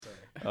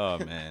Oh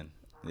man,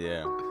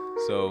 yeah.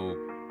 So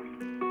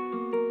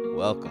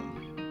welcome,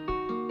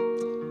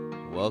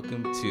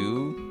 welcome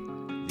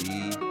to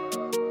the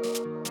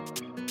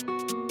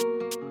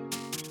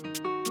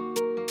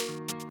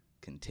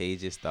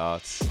Contagious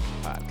Thoughts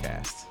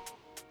podcast.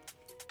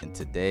 And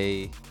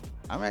today,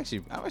 I'm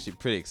actually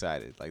pretty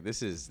excited. Like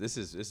this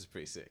is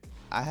pretty sick.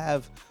 I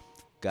have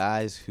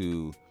guys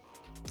who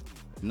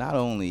not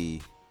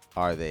only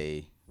are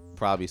they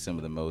probably some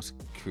of the most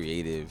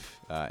creative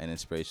and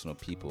inspirational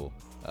people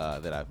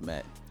that I've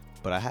met,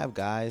 but I have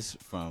guys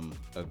from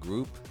a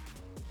group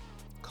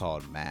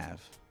called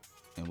Mav,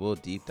 and we'll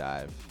deep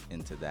dive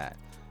into that.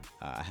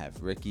 I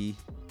have Ricky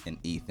and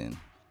Ethan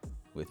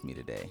with me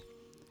today.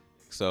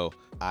 So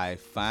I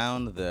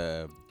found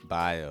the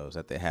bios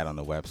that they had on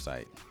the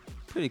website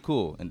pretty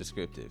cool and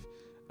descriptive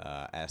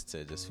as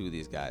to just who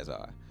these guys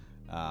are.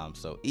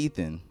 So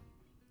Ethan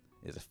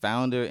is a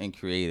founder and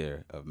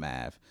creator of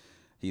Mav.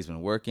 He's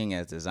been working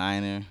as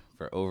designer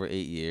for over 8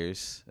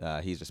 years.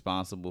 He's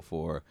responsible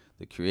for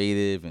the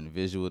creative and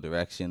visual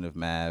direction of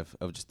Mav,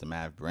 of just the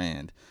Mav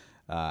brand,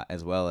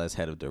 as well as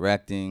head of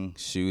directing,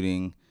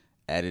 shooting,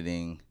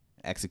 editing,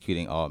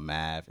 executing all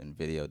Mav and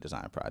video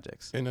design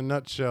projects. In a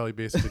nutshell, he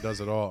basically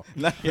does it all.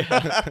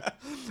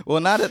 Well,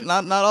 not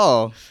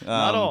all.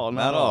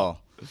 Not all.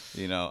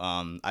 You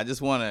know, I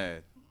just want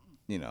to,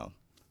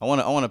 I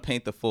want to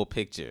paint the full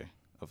picture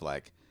of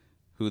like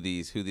who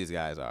these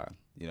guys are.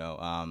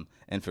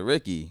 And for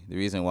Ricky, the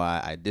reason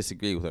why I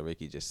disagree with what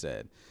Ricky just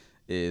said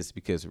is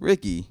because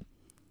Ricky,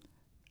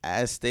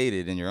 as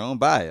stated in your own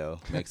bio,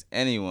 makes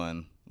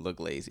anyone look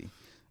lazy.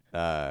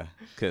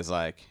 Because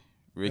like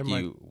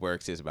Ricky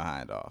works his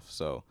behind off.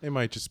 So It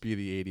might just be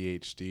the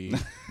ADHD.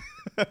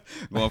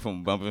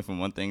 bumping from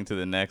one thing to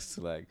the next,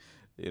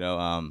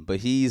 but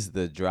he's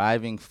the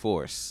driving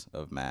force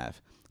of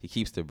Mav. He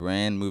keeps the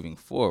brand moving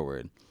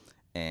forward,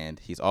 and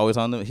he has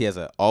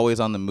a always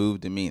on the move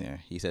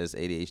demeanor. He says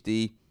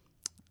ADHD.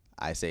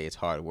 I say it's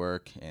hard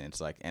work, and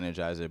it's like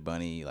Energizer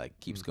Bunny, like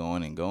keeps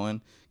going and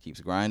going, keeps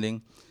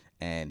grinding,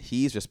 and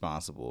he's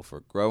responsible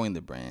for growing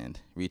the brand,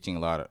 reaching a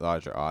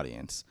larger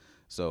audience.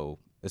 So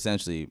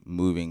essentially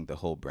moving the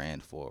whole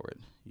brand forward.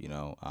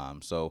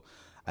 So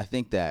I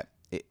think that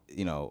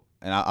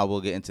and I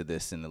will get into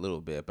this in a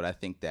little bit, but I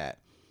think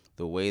that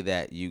the way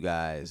that you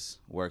guys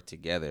work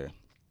together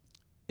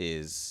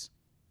is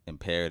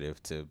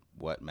imperative to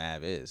what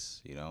Mav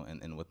is,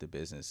 and what the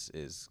business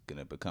is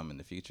gonna become in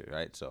the future,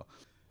 right? So,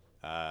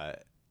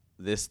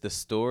 the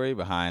story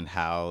behind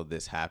how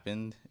this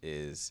happened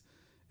is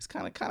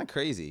kind of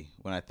crazy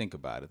when I think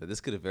about it. That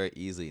this could have very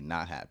easily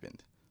not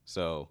happened.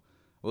 So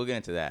we'll get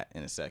into that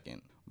in a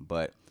second.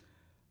 But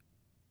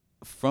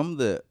from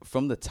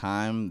the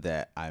time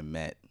that I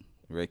met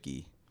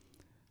Ricky,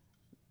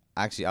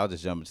 actually, I'll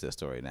just jump into the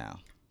story now.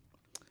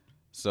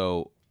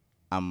 So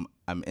I'm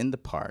in the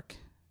park,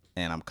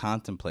 and I'm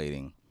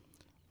contemplating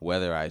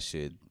whether I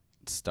should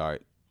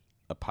start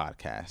a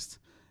podcast,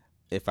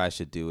 if I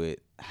should do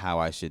it, how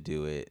I should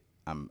do it.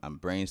 I'm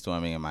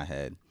brainstorming in my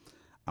head.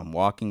 I'm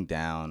walking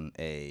down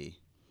a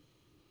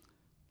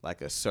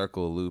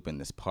circle loop in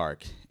this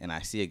park, and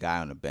I see a guy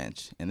on a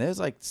bench, and there's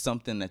like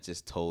something that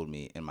just told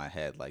me in my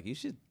head, like, you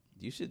should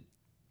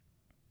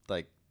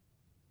like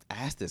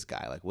ask this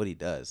guy like what he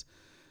does.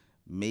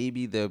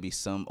 Maybe there'll be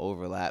some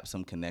overlap,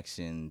 some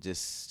connection.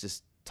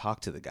 Just talk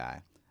to the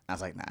guy. I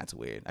was like, nah, it's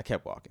weird. I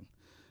kept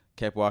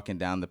walking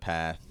down the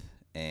path,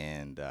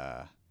 and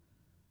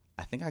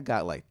I think I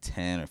got like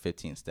 10 or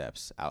 15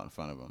 steps out in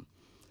front of him,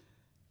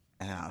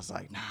 and I was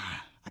like, nah,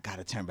 I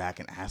gotta turn back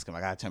and ask him. I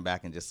gotta turn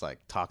back and just like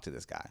talk to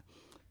this guy.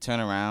 Turn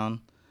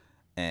around,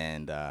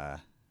 and I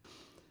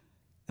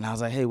was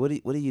like, hey, what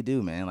do you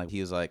do, man? Like,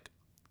 he was like,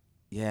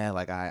 yeah,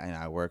 like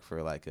I work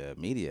for like a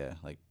media,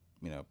 like,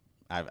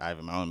 I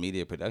have my own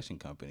media production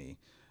company,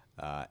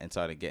 and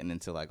started getting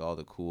into like all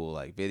the cool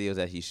like videos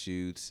that he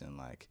shoots and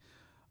like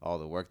all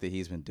the work that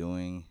he's been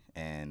doing.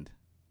 And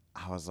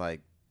I was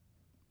like,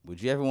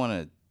 would you ever want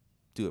to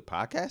do a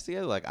podcast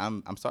together? Like,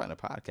 I'm starting a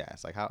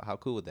podcast. Like, how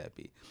cool would that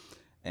be?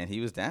 And he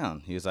was down.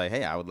 He was like,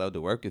 hey, I would love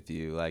to work with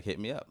you. Like, hit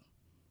me up.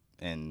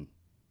 And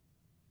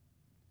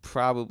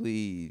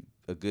probably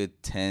a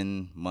good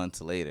 10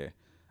 months later,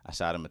 I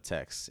shot him a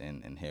text,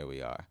 and here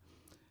we are.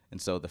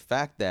 And so the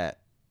fact that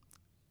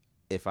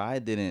if I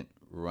didn't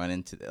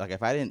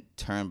if I didn't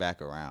turn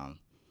back around,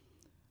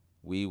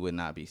 we would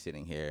not be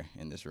sitting here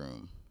in this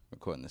room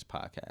recording this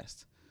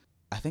podcast.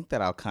 I think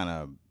that I'll kind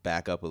of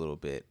back up a little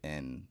bit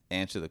and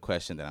answer the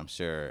question that I'm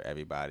sure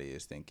everybody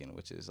is thinking,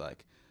 which is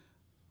like,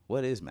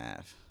 what is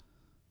Mav?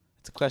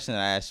 It's a question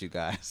that I asked you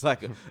guys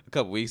like a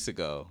couple weeks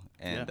ago,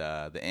 and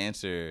the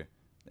answer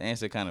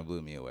kind of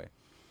blew me away.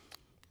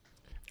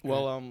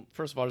 Well,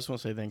 first of all, I just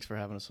want to say thanks for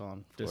having us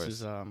on. This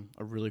is a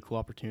really cool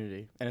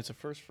opportunity, and it's a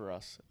first for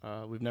us.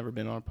 We've never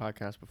been on a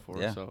podcast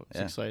before, so it's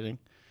exciting.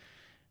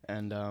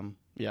 And I'm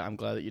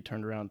glad that you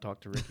turned around and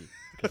talked to Ricky.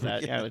 Because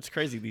it's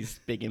crazy, these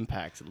big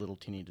impacts that little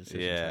teeny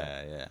decisions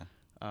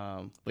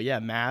have. But yeah,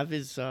 Mav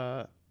is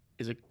a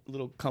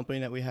little company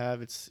that we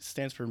have. It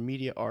stands for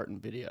Media, Art,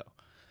 and Video.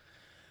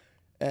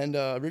 And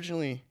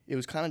originally, it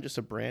was kind of just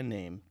a brand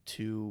name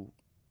to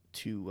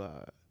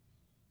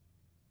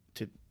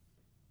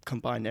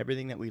combine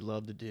everything that we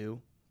love to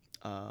do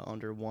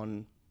under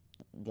one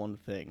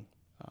thing.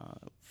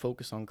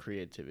 Focus on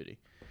creativity.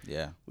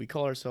 Yeah. We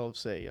call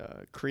ourselves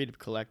a creative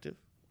collective,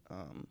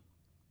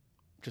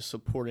 just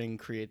supporting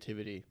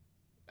creativity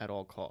at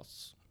all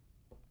costs.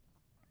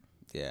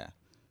 Yeah.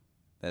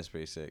 That's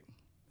pretty sick.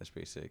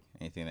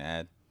 Anything to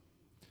add?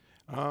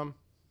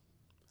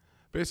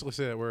 Basically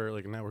say that we're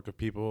like a network of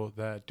people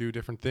that do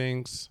different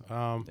things.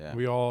 Yeah.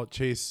 We all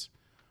chase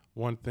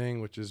one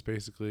thing, which is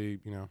basically,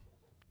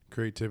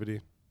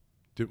 creativity,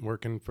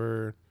 working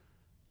for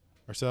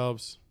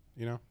ourselves,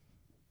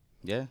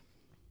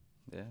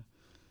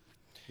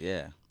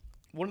 Yeah.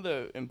 One of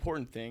the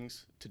important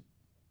things to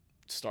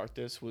start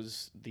this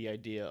was the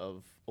idea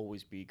of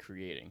always be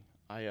creating.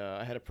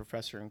 I had a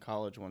professor in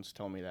college once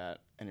tell me that,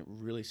 and it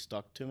really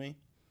stuck to me.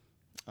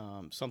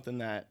 Something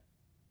that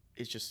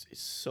is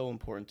so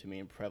important to me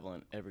and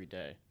prevalent every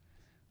day,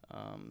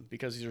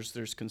 because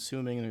there's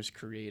consuming and there's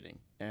creating,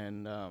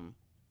 and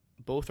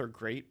both are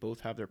great. Both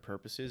have their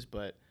purposes,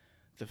 but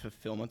the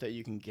fulfillment that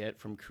you can get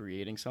from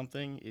creating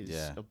something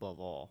is above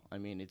all. I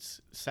mean,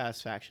 it's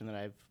satisfaction that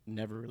I've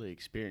never really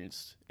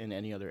experienced in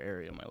any other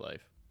area of my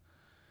life.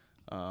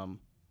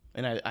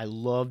 And I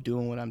love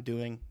doing what I'm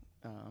doing,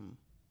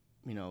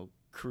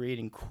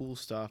 creating cool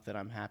stuff that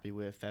I'm happy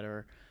with, that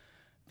are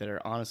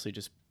honestly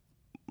just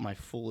my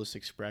fullest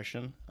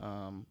expression.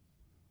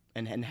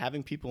 And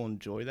having people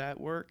enjoy that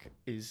work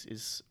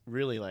is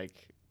really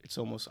like, it's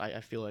almost,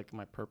 I feel like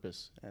my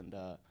purpose, and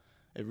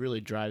it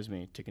really drives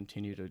me to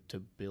continue to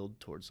build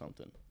towards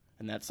something.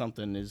 And that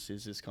something is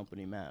this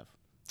company, Mav.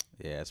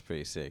 Yeah, that's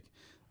pretty sick.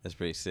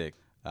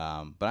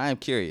 But I am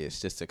curious,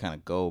 just to kind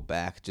of go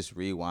back, just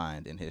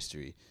rewind in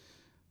history.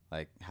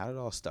 Like, how did it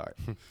all start?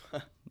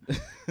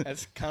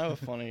 That's kind of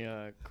a funny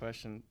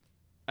question.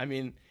 I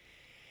mean,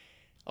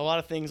 a lot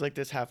of things like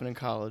this happen in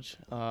college,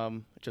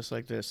 just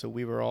like this. So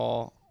we were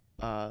all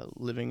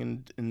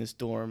living in this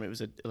dorm. It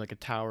was like a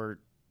tower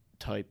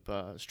type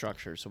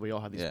structure. So we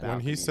all had these balconies. When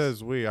he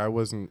says we, I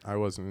wasn't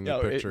in the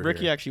picture.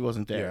 Ricky here. actually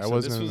wasn't there. Yeah, so I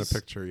wasn't in the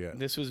picture yet.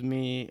 This was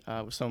me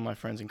with some of my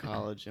friends in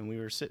college, and we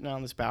were sitting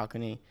on this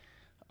balcony,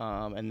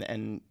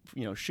 and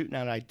shooting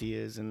out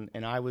ideas.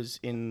 And I was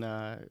in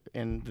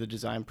the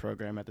design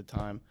program at the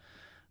time.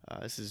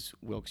 This is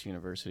Wilkes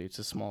University. It's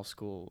a small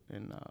school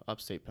in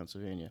upstate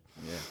Pennsylvania.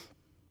 Yeah.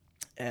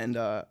 And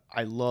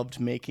I loved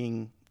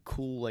making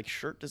cool like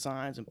shirt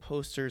designs and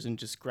posters and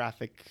just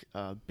graphic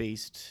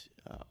based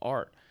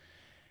art.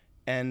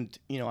 And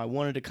I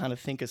wanted to kind of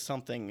think of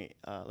something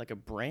like a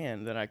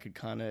brand that I could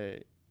kind of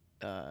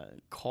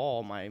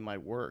call my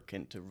work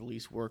and to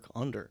release work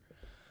under.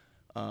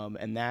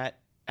 And that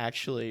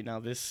actually, now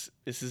this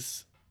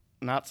is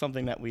not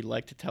something that we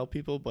like to tell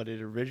people, but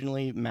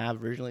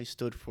MAV originally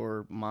stood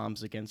for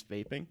Moms Against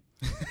Vaping.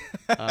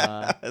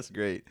 That's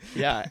great.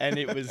 Yeah, and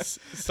it was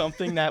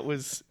something that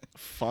was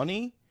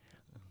funny,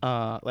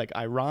 like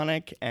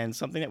ironic, and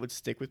something that would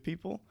stick with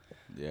people.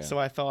 Yeah. So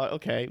I thought,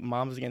 okay,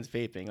 Moms Against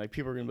Vaping. Like,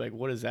 people are gonna be like,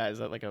 "What is that? Is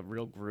that like a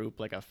real group,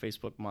 like a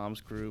Facebook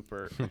moms group,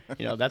 or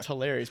that's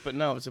hilarious?" But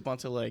no, it's a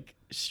bunch of like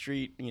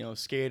street,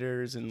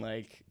 skaters and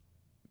like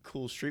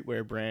cool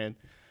streetwear brand.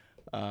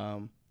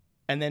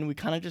 And then we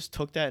kind of just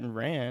took that and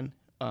ran.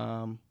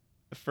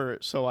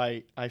 So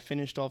I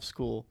finished off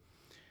school,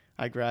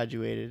 I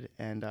graduated,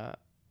 and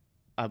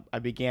I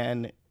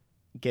began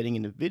getting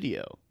into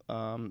video.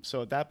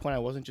 So at that point, I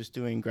wasn't just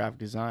doing graphic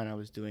design. I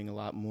was doing a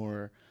lot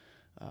more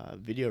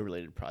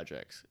video-related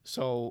projects.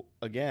 So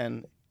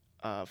again,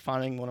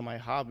 finding one of my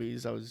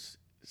hobbies, I was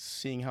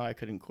seeing how I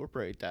could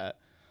incorporate that.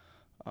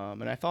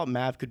 And I thought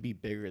Mav could be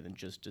bigger than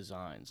just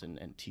designs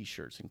and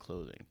T-shirts and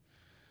clothing.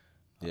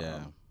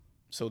 Yeah.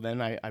 So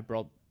then I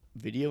brought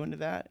video into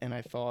that, and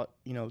I thought,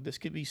 this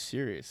could be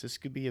serious. This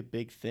could be a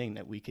big thing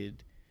that we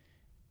could,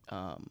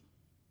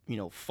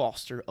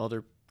 foster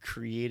other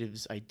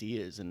creatives'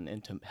 ideas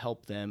and to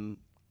help them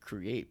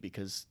create,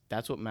 because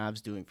that's what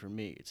Mav's doing for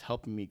me. It's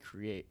helping me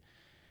create.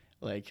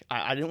 Like,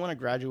 I didn't want to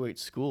graduate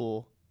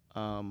school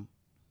and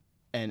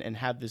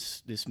have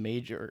this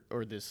major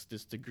or this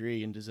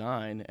degree in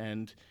design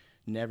and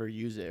never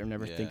use it or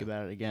never think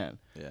about it again.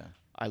 Yeah.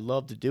 I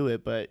love to do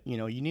it, but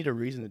you need a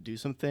reason to do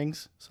some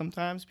things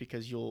sometimes,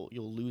 because you'll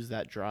lose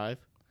that drive.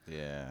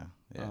 Yeah.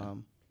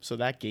 So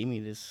that gave me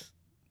this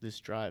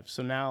drive.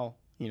 So now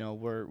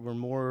we're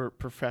more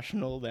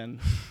professional than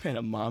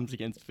a Moms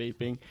Against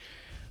Vaping,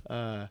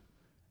 we're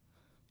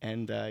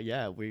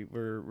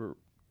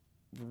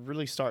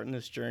really starting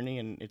this journey,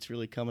 and it's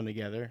really coming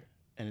together,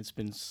 and it's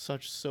been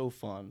so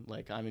fun.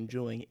 Like, I'm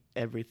enjoying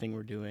everything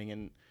we're doing,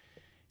 and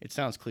it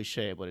sounds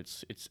cliche, but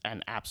it's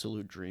an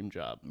absolute dream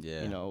job.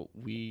 Yeah.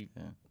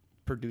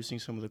 Producing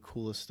some of the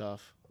coolest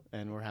stuff,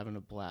 and we're having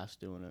a blast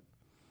doing it.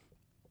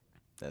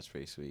 That's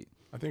pretty sweet.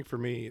 I think for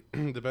me,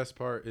 the best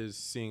part is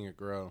seeing it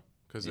grow,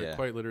 because it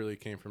quite literally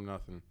came from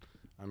nothing.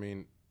 I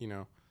mean,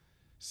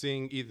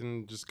 seeing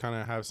Ethan just kind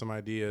of have some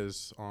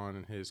ideas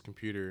on his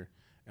computer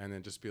and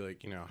then just be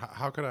like,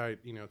 how could I,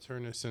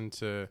 turn this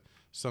into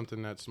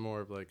something that's more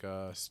of like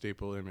a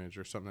staple image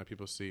or something that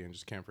people see and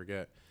just can't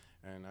forget.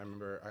 And I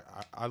remember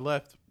I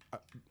left.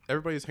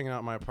 Everybody's hanging out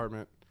in my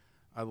apartment.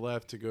 I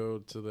left to go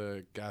to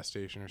the gas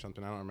station or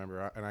something. I don't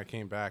remember. And I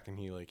came back, and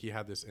he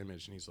had this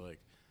image, and he's like,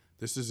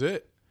 "This is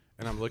it."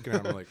 And I'm looking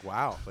at him like,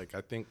 "Wow, like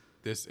I think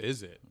this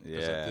is it."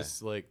 Yeah.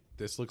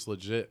 This looks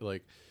legit.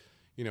 Like,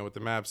 with the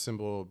MAV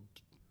symbol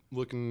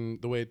looking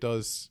the way it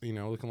does,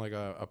 looking like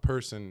a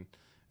person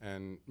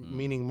and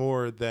meaning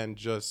more than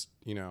just,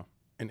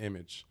 an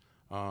image.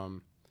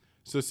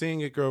 So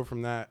seeing it grow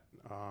from that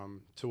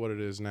to what it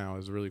is now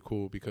is really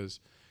cool because,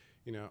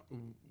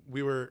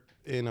 we were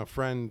in a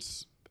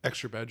friend's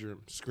extra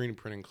bedroom screen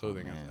printing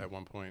clothing at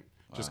one point.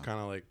 Wow. Just kind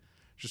of like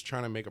just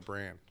trying to make a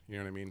brand, you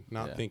know what I mean?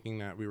 Not thinking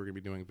that we were going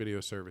to be doing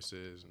video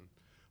services and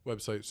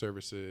website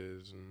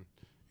services and,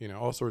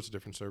 all sorts of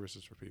different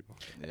services for people.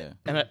 Yeah.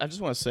 And I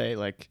just want to say,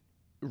 like,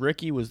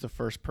 Ricky was the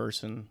first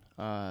person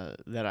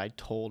that I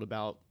told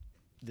about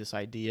this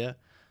idea.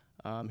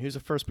 He was the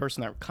first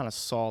person that kind of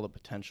saw the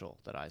potential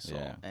that I saw.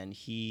 Yeah. And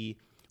he,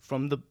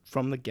 from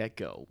the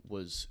get-go,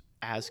 was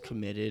as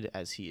committed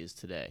as he is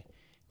today.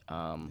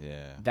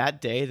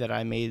 That day that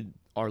I made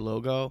our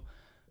logo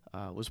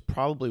was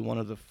probably one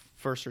of the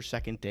first or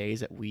second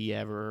days that we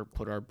ever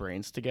put our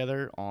brains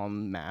together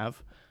on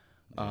MAV.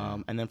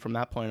 And then from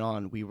that point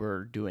on, we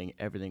were doing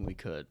everything we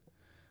could.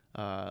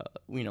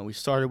 We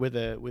started with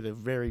a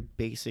very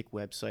basic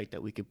website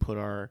that we could put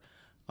our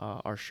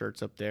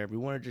shirts up there. We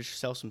wanted to just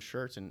sell some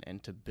shirts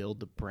and to build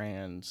the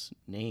brand's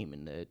name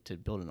and to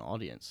build an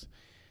audience.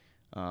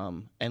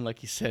 And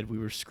like you said, we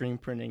were screen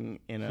printing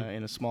in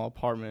a small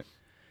apartment.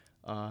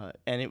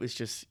 And it was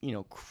just,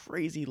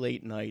 crazy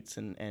late nights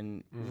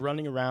and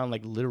running around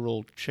like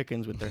literal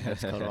chickens with their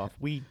heads cut off.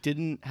 We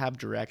didn't have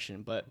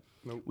direction, but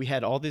we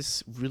had all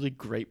this really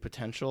great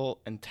potential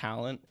and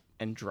talent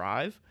and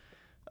drive.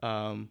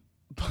 But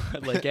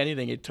like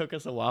anything, it took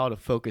us a while to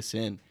focus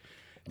in.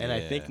 And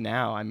I think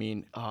now,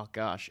 oh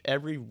gosh,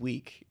 every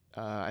week,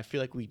 I feel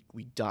like we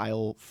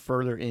dial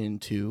further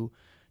into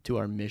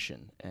our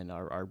mission and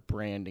our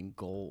brand and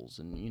goals.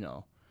 And,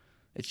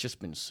 it's just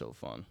been so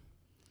fun.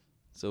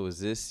 So was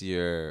this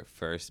your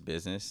first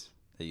business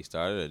that you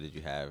started, or did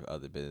you have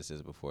other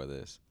businesses before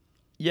this?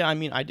 Yeah,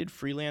 I did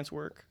freelance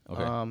work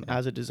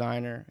as a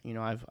designer.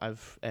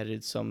 I've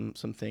edited some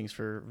things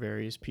for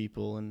various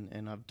people,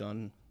 and I've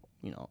done,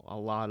 a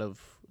lot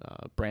of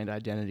brand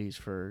identities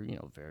for,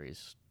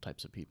 various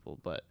types of people.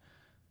 But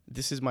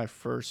this is my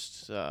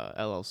first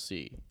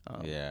LLC.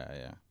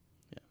 Yeah.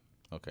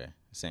 Okay,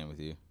 same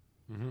with you,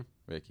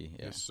 Ricky.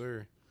 Yeah. Yes,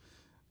 sir.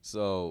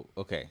 So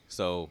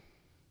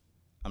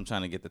I'm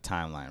trying to get the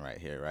timeline right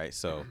here, right?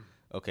 So,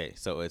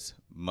 so it's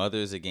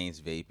Mothers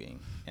Against Vaping,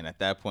 and at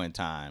that point in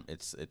time,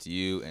 it's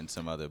you and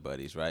some other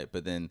buddies, right?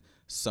 But then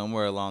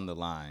somewhere along the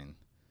line,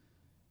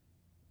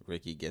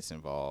 Ricky gets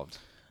involved.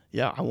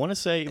 Yeah, I want to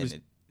say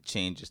it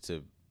changes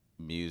to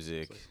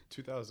music, like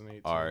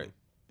 2018, art,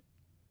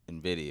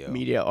 and video.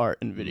 Media, art,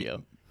 and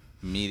video.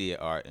 Media,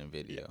 art, and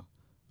video.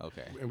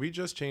 Okay. And we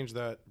just changed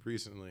that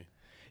recently.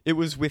 It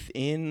was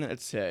within,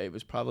 let's say, it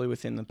was probably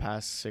within the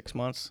past 6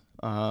 months.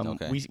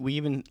 We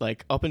even,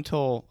 like, up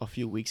until a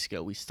few weeks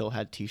ago, we still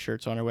had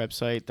T-shirts on our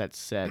website that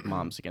said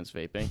Moms Against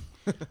Vaping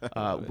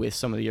with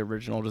some of the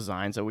original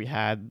designs that we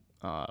had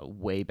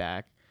way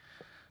back.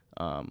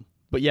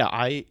 But, yeah,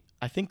 I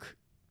think,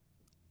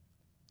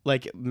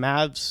 like,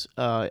 Mav's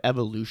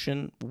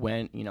evolution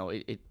went,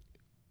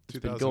 it's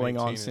been going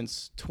on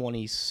since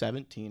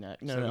 2017.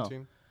 No,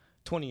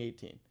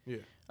 2018. Yeah.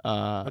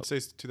 I'd say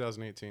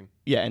 2018.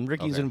 Yeah, and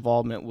Ricky's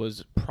involvement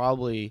was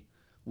probably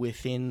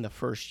within the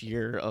first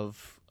year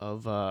of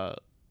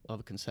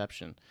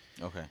conception.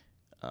 Okay.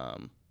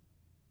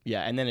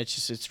 Yeah, and then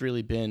it's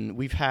really been,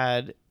 we've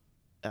had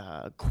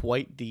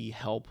quite the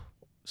help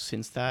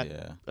since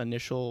that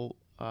initial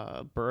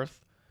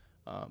birth,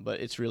 but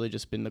it's really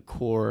just been the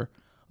core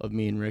of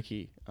me and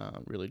Ricky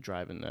really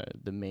driving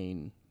the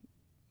main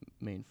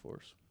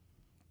force.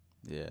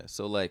 Yeah.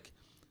 So like,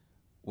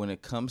 when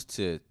it comes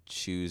to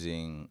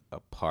choosing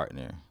a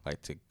partner,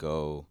 like to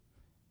go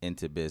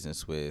into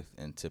business with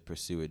and to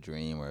pursue a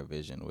dream or a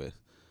vision with,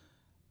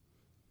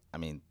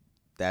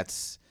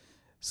 that's,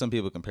 some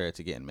people compare it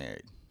to getting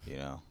married,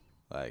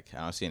 Like,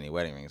 I don't see any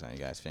wedding rings on you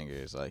guys'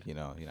 fingers, like, you're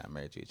not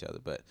married to each other,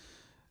 but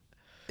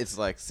it's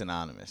like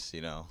synonymous,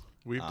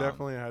 We've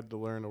definitely had to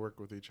learn to work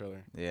with each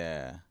other.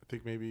 Yeah. I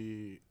think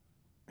maybe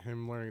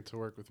him learning to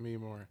work with me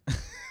more.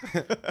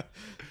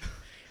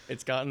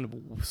 It's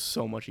gotten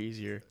so much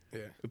easier.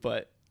 Yeah.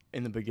 But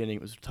in the beginning,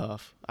 it was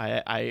tough.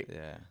 I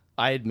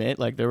admit,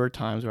 like, there were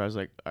times where I was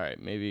like, all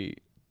right, maybe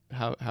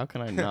how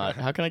can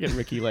I get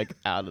Ricky, like,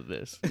 out of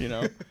this,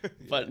 Yeah.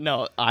 But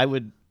no,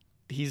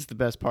 he's the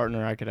best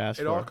partner I could ask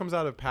for. It all comes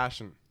out of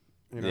passion,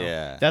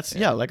 Yeah. That's,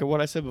 like what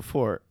I said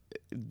before.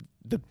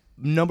 The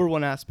number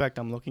one aspect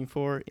I'm looking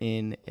for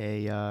in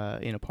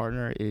a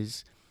partner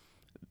is,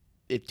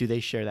 do they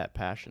share that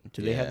passion?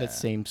 Do they have that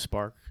same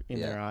spark in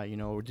their eye,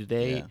 or do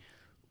they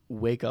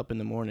wake up in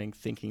the morning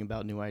thinking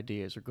about new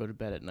ideas or go to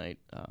bed at night,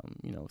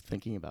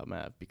 thinking about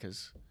Mav,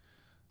 because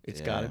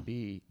it's got to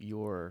be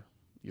your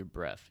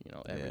breath,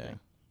 everything. Yeah.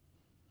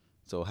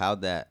 So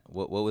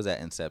what was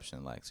that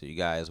inception like? So you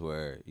guys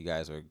were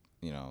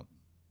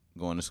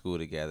going to school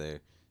together.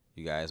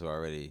 You guys were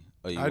already.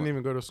 I didn't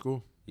even go to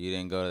school. You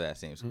didn't go to that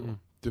same school.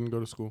 Didn't go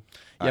to school.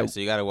 All right, so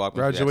you got to walk me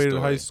through that Graduated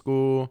story. high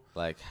school.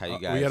 Like how you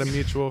guys. We had a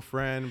mutual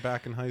friend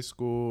back in high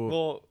school.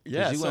 Well,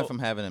 you went from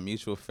having a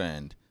mutual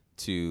friend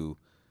to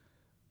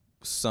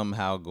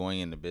somehow going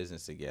into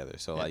business together.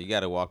 So like you got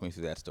to walk me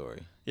through that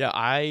story. Yeah,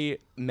 I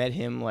met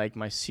him like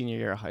my senior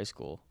year of high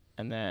school,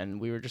 and then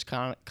we were just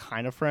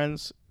kind of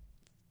friends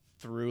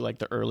through like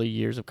the early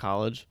years of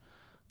college.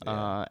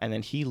 And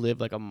then he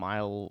lived like a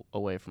mile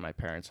away from my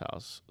parents'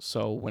 house.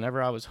 So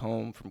whenever I was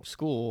home from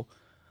school,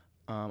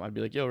 I'd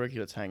be like, yo, Ricky,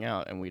 let's hang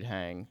out. And we'd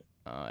hang.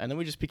 And then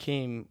we just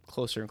became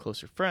closer and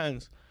closer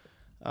friends.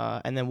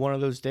 And then one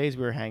of those days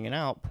we were hanging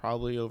out,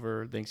 probably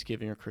over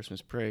Thanksgiving or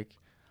Christmas break.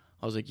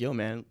 I was like, yo,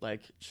 man,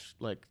 like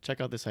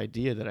check out this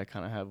idea that I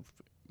kind of have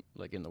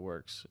like in the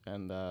works.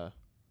 And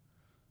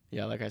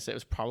like I said, it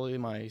was probably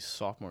my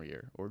sophomore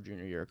year or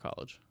junior year of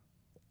college.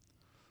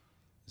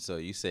 So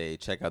you say,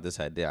 check out this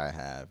idea I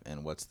have,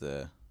 and what's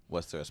the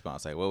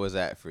response? Like, what was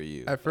that for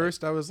you? At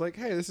first, I was like,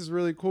 hey, this is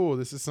really cool.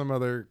 This is some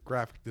other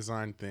graphic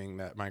design thing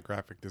that my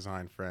graphic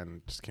design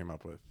friend just came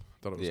up with.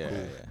 Thought it was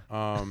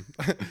cool.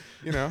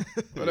 Yeah.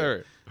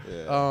 Whatever.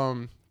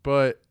 Yeah.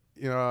 But,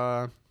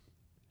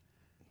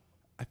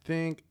 I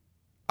think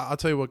I'll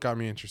tell you what got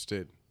me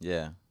interested.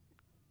 Yeah.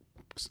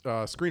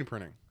 Screen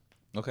printing.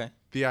 Okay.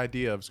 The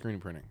idea of screen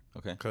printing.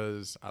 Okay.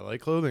 Because I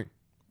like clothing.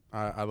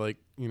 I like,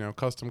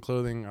 custom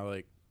clothing. I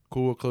like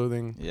cool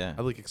clothing. Yeah.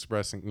 I like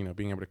expressing,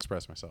 being able to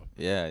express myself.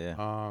 Yeah,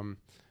 yeah.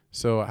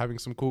 So having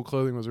some cool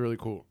clothing was really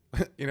cool.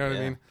 You know what I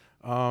mean?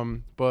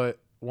 But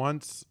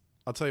once,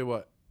 I'll tell you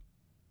what,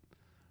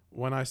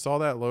 when I saw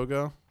that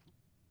logo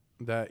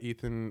that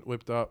Ethan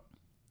whipped up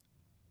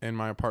in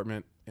my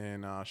apartment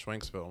in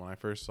Schwenksville, when I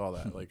first saw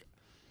that, like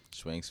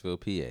Schwenksville,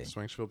 PA.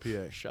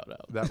 Shout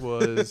out. That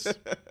was,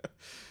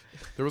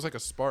 there was like a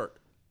spark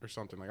or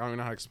something. Like, I don't even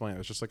know how to explain it.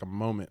 It's just like a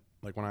moment.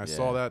 Like when I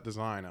saw that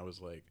design, I was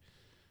like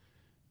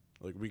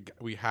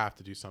we have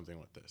to do something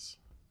with this.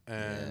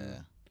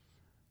 And,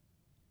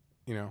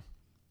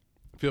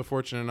 feel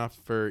fortunate enough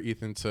for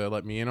Ethan to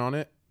let me in on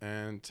it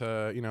and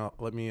to,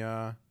 let me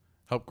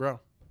help grow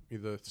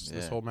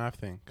this whole math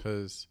thing.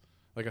 Because,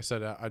 like I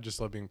said, I just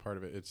love being part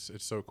of it. It's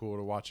so cool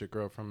to watch it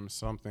grow from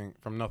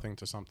nothing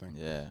to something.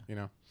 Yeah.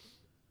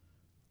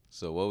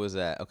 So what was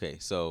that? Okay,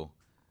 so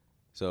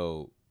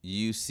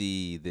you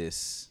see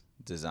this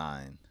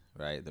design,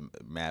 right? The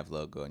Mav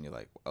logo, and you're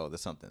like, oh,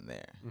 there's something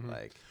there. Mm-hmm.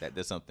 Like that.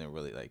 There's something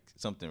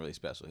really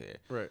special here.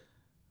 Right.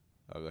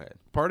 Oh, go ahead.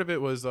 Part of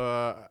it was,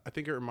 I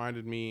think it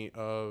reminded me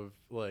of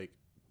like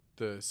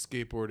the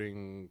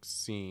skateboarding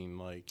scene,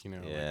 like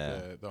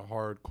like the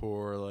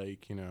hardcore,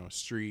 like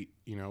street,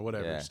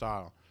 whatever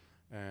style.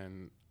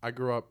 And I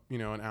grew up,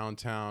 in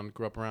Allentown.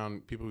 Grew up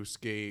around people who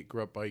skate.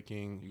 Grew up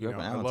biking. You grew up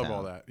in I Allentown. love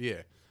all that.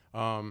 Yeah.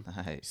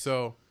 Nice.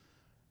 So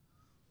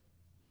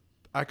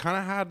I kind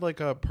of had like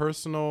a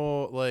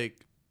personal,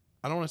 like,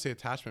 I don't want to say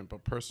attachment,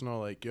 but personal,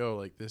 like, yo,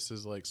 like this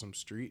is like some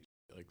street,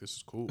 like this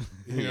is cool.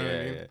 You know what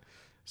I mean? Yeah.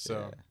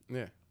 So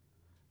yeah.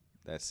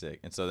 That's sick.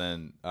 And so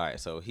then, all right,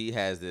 so he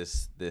has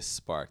this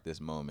spark,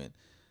 this moment.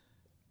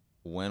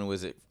 When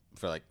was it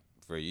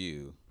for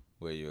you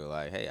where you were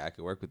like, hey, I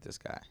could work with this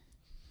guy?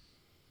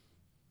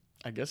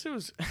 I guess it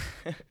was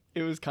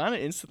it was kind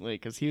of instantly,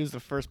 because he was the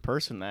first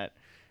person that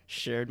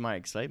shared my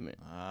excitement.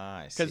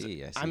 I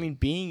see. I mean,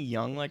 being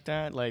young like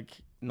that, like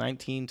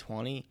 19,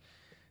 20,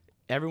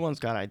 everyone's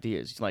got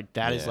ideas. Like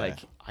that is like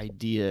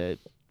idea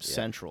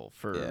central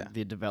for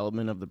the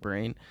development of the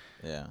brain.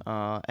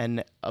 Yeah.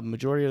 And a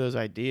majority of those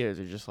ideas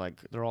are just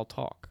like, they're all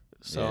talk.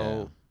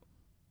 So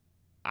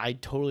I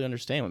totally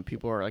understand when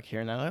people are like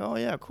hearing that, like, oh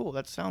yeah, cool,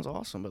 that sounds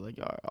awesome. But like,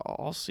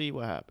 I'll see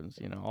what happens.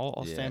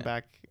 I'll stand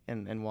back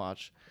and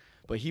watch.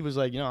 But he was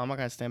like, I'm not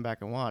gonna stand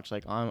back and watch.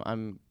 Like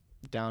I'm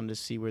down to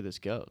see where this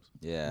goes.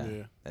 Yeah.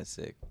 That's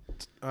sick.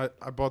 I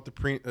bought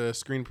the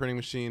screen printing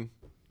machine.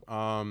 Got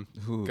all the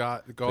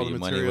materials.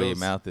 Money where your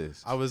mouth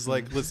is. I was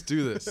like, let's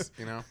do this.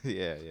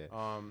 Yeah.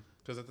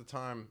 Because at the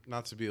time,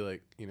 not to be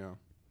like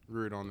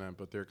rude on them,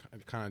 but they're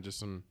kind of just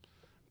some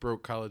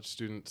broke college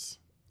students.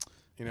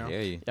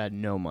 I had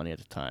no money at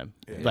the time.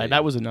 Like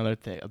that was another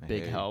thing, a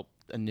big help.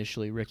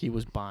 Initially, Ricky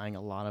was buying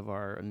a lot of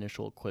our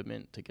initial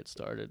equipment to get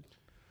started.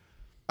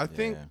 I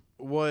think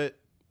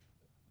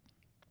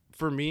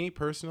for me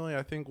personally,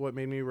 I think what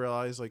made me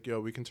realize like, yo,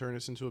 we can turn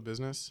this into a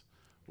business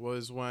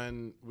was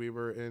when we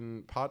were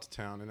in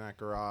Pottstown in that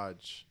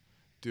garage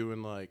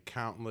doing like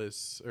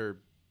countless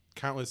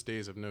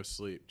days of no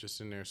sleep,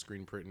 just in there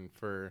screen printing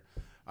for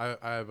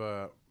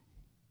my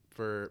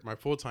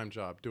full-time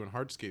job doing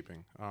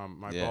hardscaping.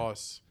 My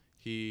boss,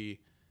 he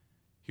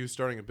was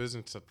starting a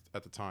business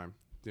at the time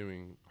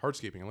doing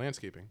hardscaping and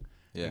landscaping.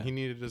 Yeah. And he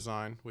needed a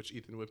design, which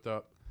Ethan whipped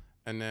up.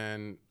 And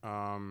then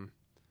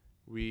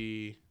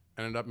we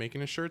ended up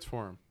making his shirts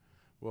for him.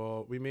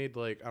 Well, we made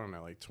like, I don't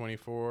know, like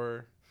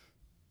 24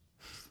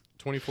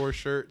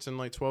 shirts and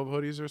like 12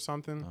 hoodies or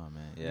something. Oh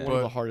man, yeah. One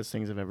of the hardest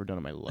things I've ever done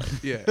in my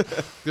life. Yeah.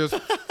 There's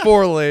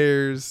 4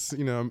 layers,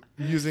 you know,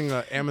 using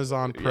an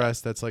Amazon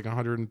press that's like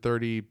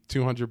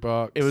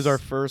 $130-$200. It was our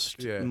first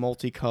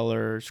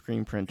multicolor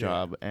screen print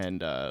job,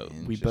 and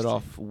we bit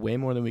off way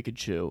more than we could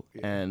chew.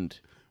 Yeah. And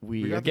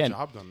we got again, the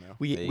job done though.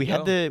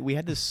 we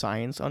had the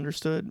science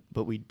understood,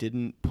 but we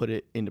didn't put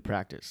it into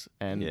practice.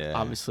 And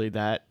obviously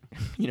that,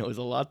 you know, is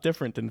a lot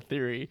different than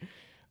theory.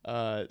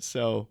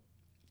 So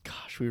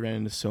gosh, we ran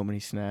into so many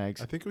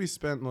snags. I think we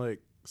spent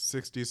like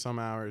 60 some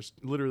hours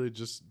literally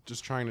just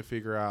trying to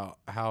figure out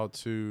how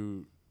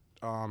to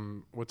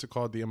what's it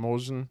called, the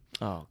emulsion.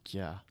 Oh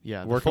yeah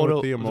Working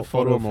with the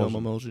photo emulsion. film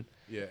emulsion.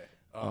 Yeah.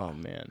 Oh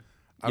man,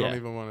 I don't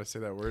even want to say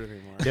that word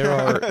anymore.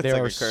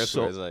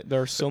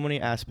 There are so many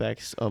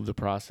aspects of the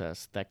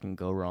process that can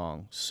go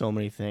wrong, so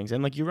many things,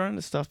 and like you run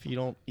into stuff you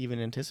don't even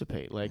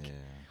anticipate. Like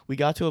we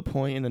got to a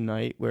point in the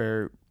night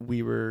where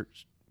we were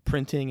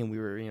printing and we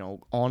were, you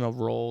know, on a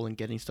roll and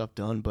getting stuff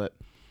done, but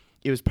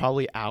it was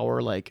probably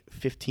hour like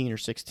 15 or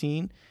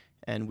 16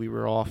 and we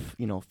were off,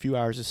 you know, a few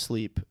hours of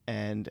sleep,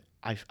 and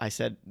I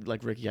said,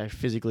 like, Ricky, I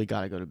physically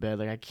got to go to bed.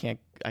 Like, I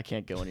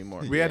can't go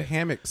anymore. We had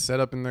hammocks set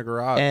up in the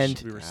garage,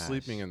 and we were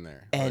sleeping in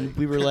there. And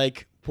we were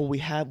like, well,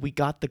 we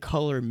got the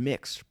color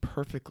mixed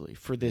perfectly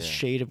for this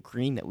shade of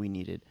green that we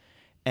needed,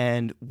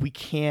 and we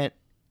can't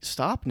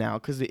stop now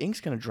because the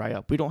ink's gonna dry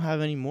up. We don't have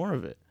any more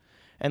of it,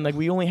 and like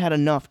we only had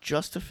enough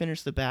just to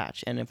finish the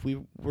batch. And if we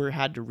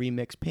had to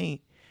remix paint,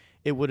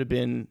 it would have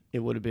been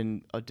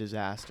a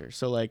disaster.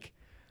 So like,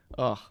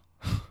 I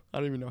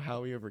don't even know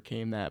how we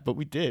overcame that, but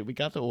we did. We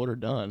got the order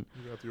done.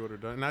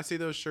 And I see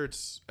those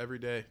shirts every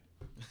day.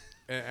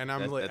 And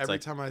I'm like, every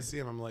time I see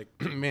them, I'm like,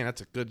 man,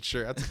 that's a good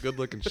shirt. That's a good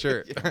looking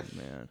shirt.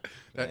 Man.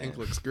 That ink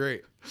looks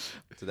great.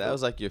 So that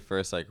was like your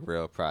first like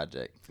real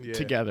project. Yeah.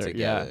 Together.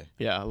 Yeah.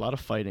 A lot of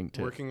fighting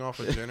too. Working off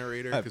a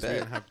generator because we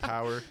didn't have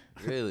power.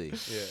 Really?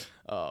 Yeah.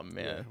 Oh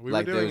man. Yeah.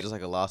 Like there was just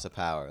like a loss of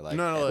power. Like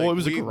no, like, well, it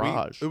was a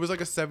garage. It was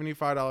like a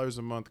 $75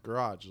 a month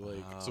garage.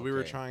 Like so we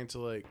were trying to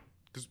like,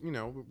 because you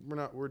know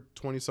we're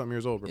 20 something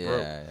years old. We're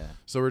broke. Yeah.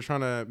 So we're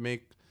trying to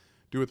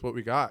do with what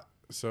we got.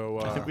 So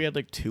I think we had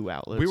like 2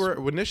 outlets. We were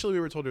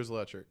told it was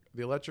electric.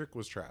 The electric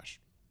was trash.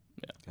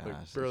 Yeah,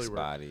 like barely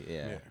spotty. worked.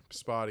 Yeah,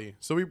 spotty.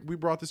 So we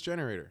brought this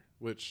generator,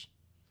 which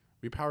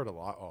we powered a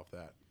lot off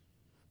that.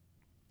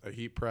 A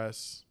heat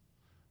press,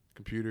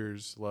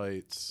 computers,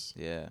 lights.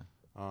 Yeah.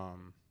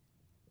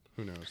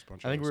 Who knows?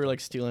 I think we were like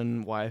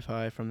stealing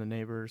Wi-Fi from the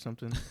neighbor or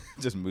something.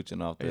 Just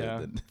mooching off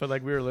the but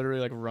like we were literally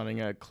like running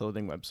a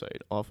clothing website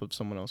off of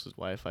someone else's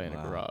Wi-Fi in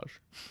a garage.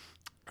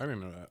 I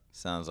didn't know that.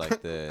 Sounds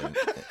like the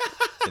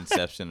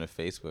inception of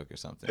Facebook or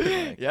something.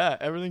 Like, yeah,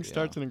 everything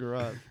starts in a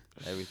garage.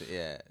 Everything,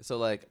 yeah.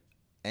 So I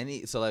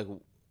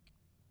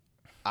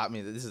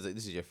mean, this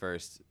is your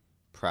first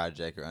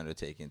project or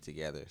undertaking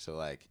together. So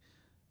like,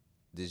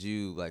 did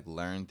you like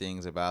learn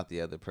things about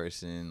the other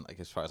person, like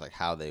as far as like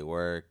how they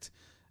worked,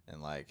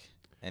 and like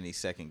any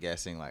second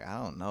guessing, like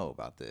I don't know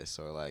about this,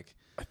 or like.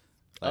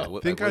 I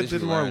think I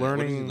did more learning.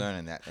 What did you learn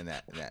in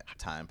that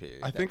time period?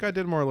 I think I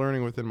did more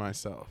learning within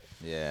myself.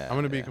 Yeah, I'm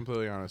gonna be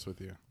completely honest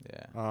with you.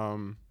 Yeah.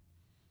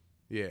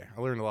 Yeah,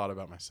 I learned a lot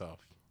about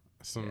myself.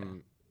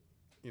 Some,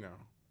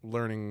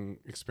 learning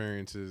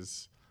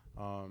experiences.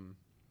 Yeah,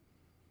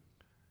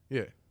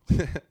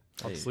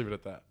 I'll just leave it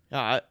at that.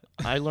 Yeah,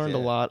 I learned a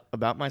lot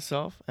about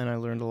myself, and I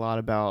learned a lot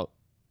about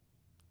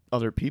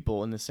other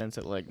people in the sense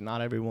that like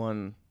not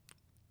everyone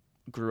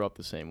grew up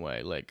the same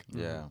way. Like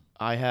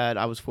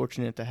I was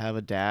fortunate to have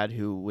a dad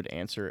who would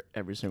answer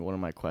every single one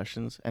of my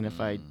questions, and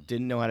if I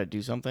didn't know how to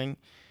do something,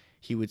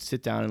 he would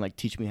sit down and like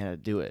teach me how to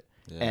do it.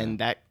 And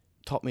that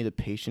taught me the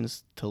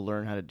patience to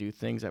learn how to do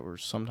things that were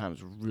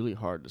sometimes really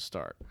hard to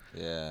start.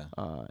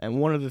 And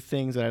one of the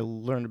things that I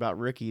learned about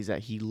Ricky is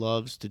that he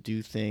loves to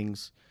do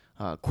things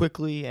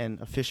quickly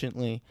and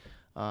efficiently,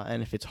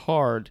 and if it's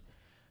hard,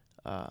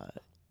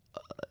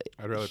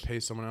 I'd rather pay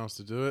someone else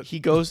to do it. He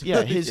goes,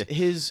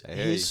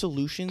 his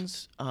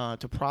solutions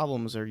to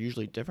problems are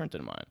usually different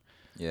than mine.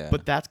 Yeah.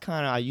 But that's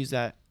kind of, I use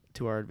that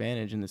to our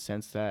advantage in the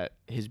sense that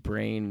his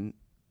brain,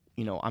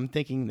 I'm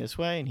thinking this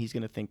way and he's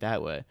going to think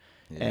that way.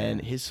 Yeah.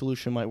 And his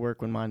solution might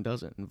work when mine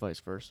doesn't, and vice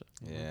versa.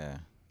 Yeah.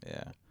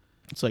 Yeah.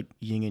 It's like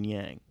yin and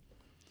yang.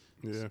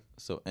 Yeah.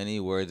 So any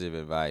words of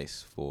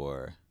advice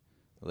for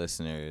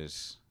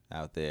listeners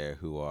out there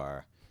who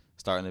are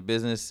starting a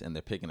business and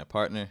they're picking a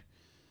partner?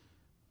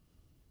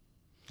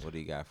 What do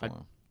you got for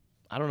them?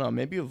 I don't know.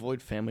 Maybe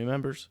avoid family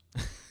members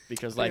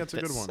because like that's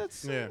a good one.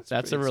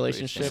 That's a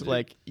relationship.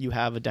 Like you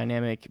have a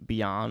dynamic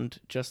beyond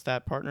just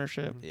that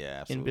partnership.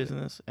 Yeah, in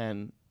business.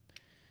 And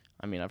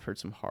I mean, I've heard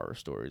some horror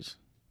stories,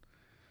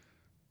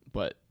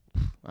 but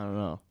I don't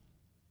know.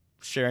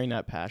 Sharing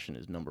that passion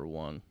is number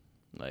one.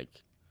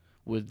 Like,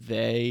 would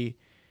they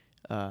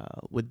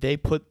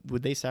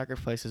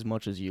sacrifice as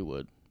much as you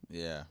would?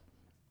 Yeah.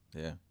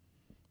 Yeah.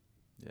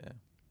 Yeah.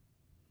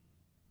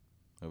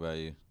 What about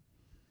you?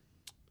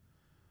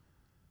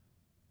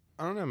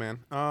 I don't know, man.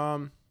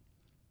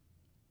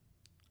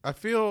 I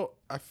feel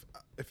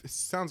if it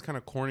sounds kind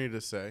of corny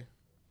to say,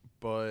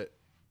 but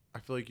I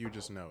feel like you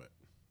just know it.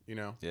 You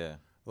know? Yeah.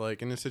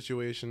 Like in a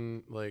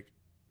situation, like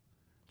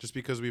just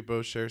because we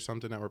both share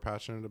something that we're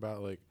passionate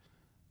about, like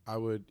I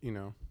would,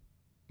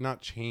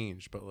 not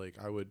change, but like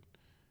I would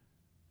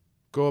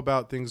go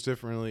about things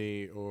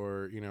differently,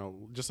 or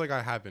just like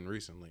I have been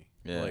recently.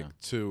 Yeah. Like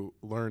to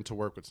learn to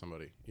work with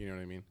somebody. You know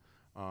what I mean?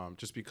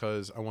 Just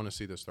because I want to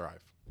see this thrive.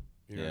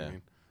 You know what I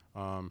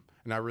mean?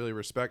 And I really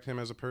respect him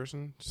as a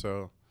person,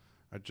 so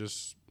I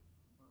just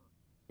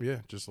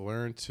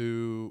learn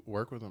to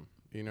work with him.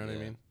 You know what I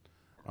mean?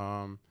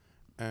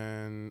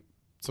 And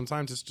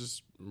sometimes it's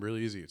just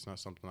really easy. It's not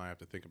something I have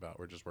to think about.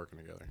 We're just working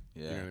together.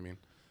 Yeah. You know what I mean?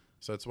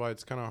 So that's why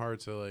it's kind of hard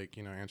to like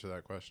answer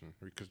that question,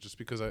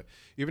 because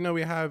even though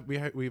we've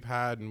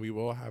had and we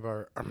will have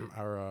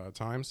our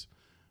times,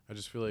 I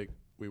just feel like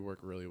we work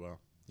really well.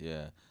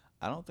 Yeah.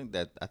 I think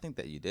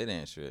that you did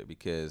answer it,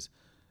 because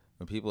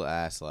when people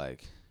ask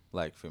like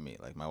for me,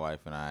 like my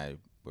wife and I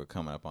were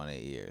coming up on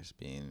 8 years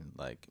being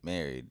like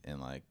married, and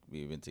like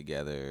we've been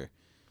together,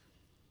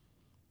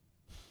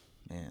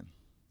 man,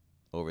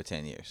 over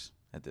 10 years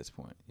at this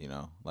point,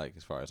 like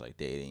as far as like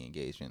dating,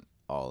 engagement,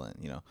 all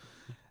in,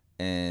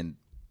 and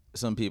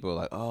some people are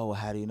like, oh, well,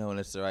 how do you know when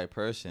it's the right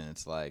person?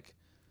 It's like,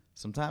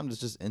 sometimes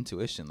it's just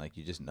intuition. Like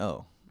you just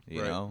know,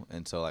 you know?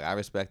 And so like, I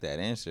respect that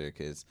answer,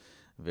 because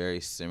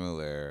very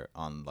similar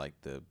on like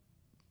the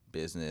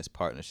business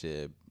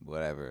partnership,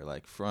 whatever,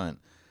 like front.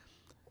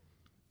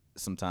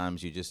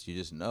 Sometimes you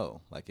just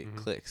know, like it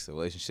clicks, the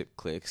relationship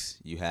clicks.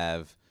 You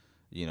have,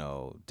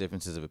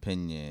 differences of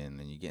opinion,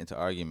 and you get into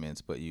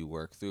arguments, but you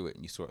work through it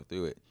and you sort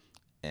through it.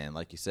 And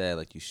like you said,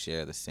 like you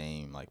share the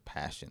same like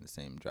passion, the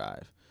same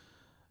drive,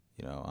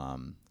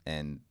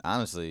 and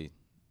honestly,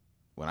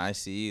 when I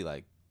see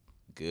like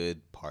good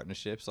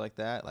partnerships like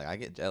that, like I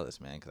get jealous,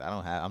 man, because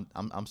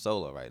I'm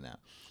solo right now,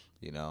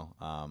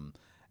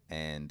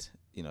 and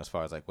as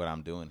far as like what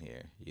I'm doing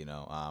here,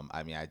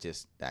 I mean, I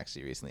just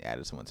actually recently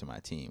added someone to my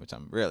team, which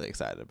I'm really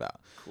excited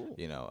about. Cool.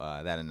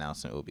 That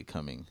announcement will be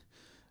coming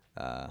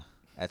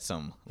at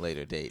some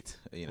later date,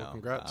 Well,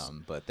 congrats.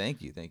 But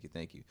thank you.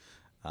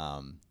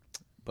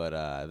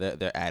 But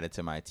they're added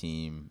to my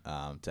team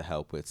to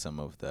help with some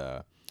of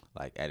the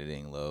like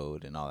editing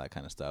load and all that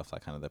kind of stuff,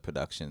 like kind of the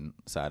production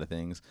side of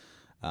things.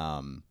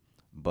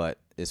 But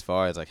as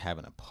far as like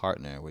having a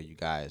partner where you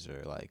guys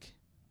are like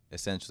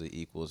essentially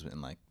equals,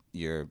 and like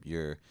you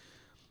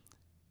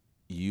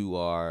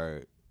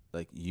are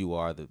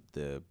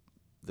the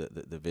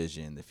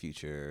vision, the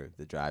future,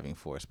 the driving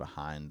force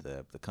behind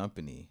the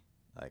company.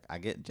 Like I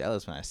get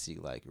jealous when I see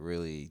like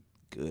really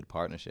good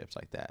partnerships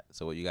like that.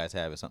 So what you guys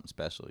have is something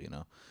special,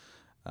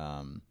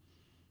 and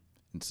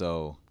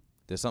so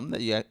there's something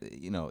that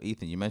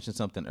Ethan, you mentioned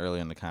something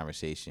earlier in the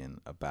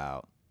conversation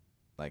about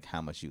like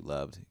how much you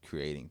loved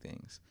creating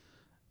things,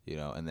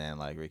 and then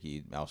like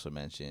Ricky also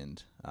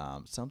mentioned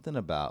something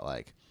about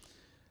like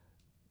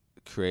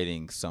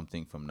creating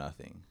something from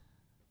nothing.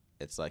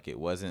 It's like it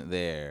wasn't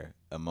there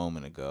a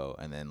moment ago,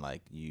 and then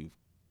like you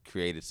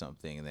created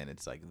something, and then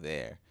it's like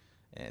there,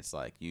 and it's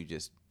like you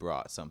just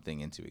brought something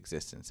into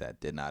existence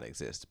that did not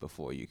exist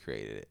before you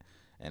created it,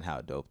 and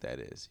how dope that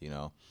is,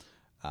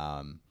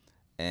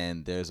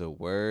 and there's a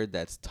word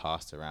that's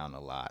tossed around a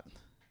lot,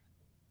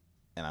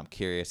 and I'm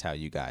curious how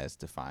you guys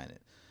define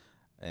it.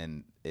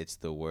 And it's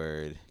the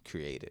word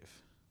creative.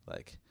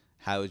 Like,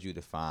 how would you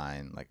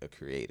define like a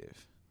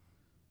creative?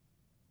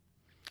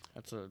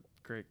 That's a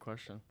great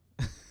question.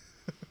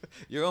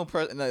 Your own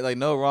like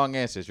no wrong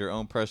answers. Your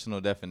own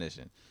personal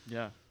definition.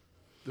 Yeah.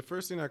 The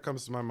first thing that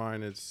comes to my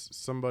mind is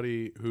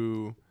somebody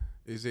who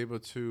is able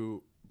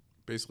to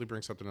basically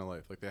bring something to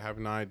life. Like they have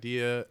an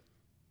idea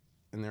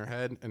in their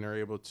head and they're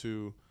able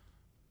to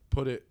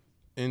put it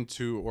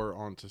into or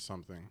onto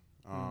something.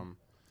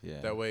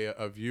 That way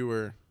a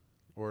viewer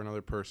or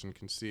another person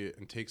can see it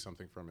and take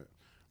something from it.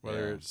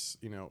 Whether it's,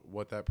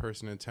 what that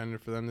person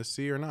intended for them to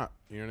see or not.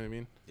 You know what I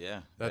mean?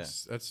 Yeah.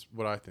 That's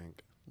what I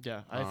think.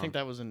 Yeah, I think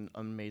that was an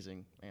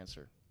amazing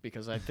answer,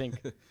 because I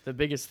think the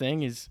biggest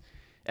thing is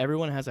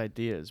everyone has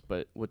ideas,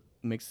 but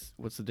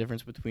what's the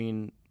difference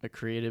between a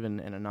creative and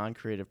a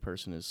non-creative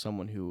person is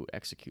someone who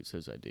executes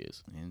those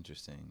ideas.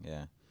 Interesting.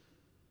 Yeah.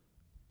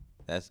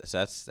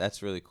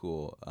 That's really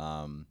cool.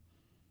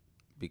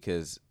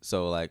 Because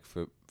so like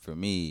for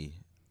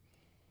me,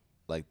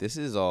 like this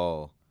is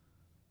all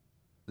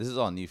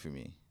new for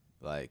me.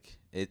 Like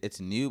it's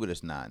new, but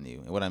it's not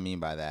new. And what I mean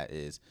by that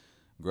is,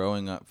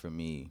 growing up for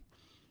me,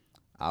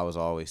 I was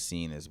always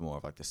seen as more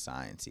of like the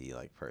sciencey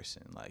like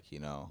person, like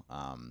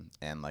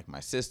and like my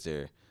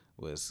sister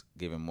was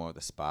given more of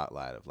the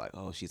spotlight of like,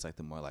 oh, she's like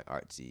the more like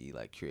artsy,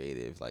 like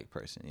creative like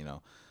person,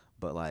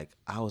 but like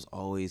I was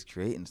always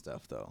creating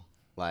stuff though.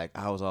 Like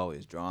I was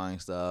always drawing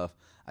stuff.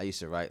 I used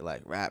to write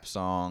like rap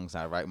songs.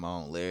 I write my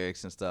own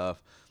lyrics and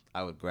stuff.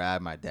 I would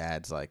grab my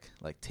dad's like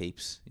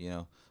tapes,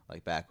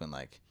 like back when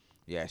like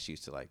she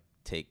used to like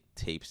take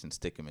tapes and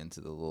stick them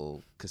into the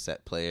little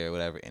cassette player or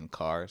whatever in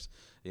cars,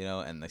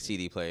 and the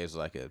CD players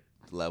were like a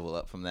level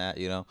up from that,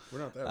 you know. We're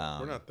not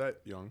that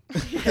young.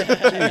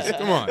 Jeez,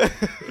 come on.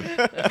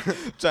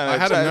 I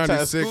had a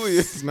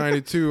 96,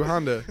 92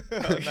 Honda.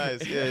 Oh,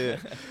 nice. Yeah.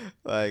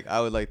 Like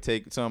I would like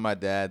take some of my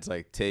dad's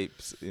like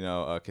tapes, you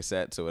know,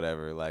 cassettes or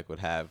whatever, like would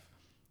have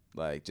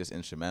like just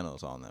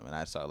instrumentals on them, and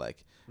I started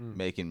like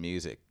making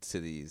music to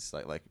these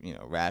like you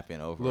know,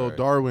 rapping over Lil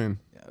Darwin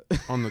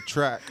on the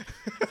track.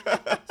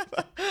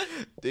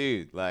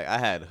 Dude, like I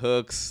had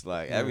hooks,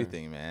 like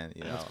everything, man,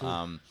 you know.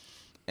 Cool.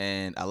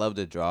 And I love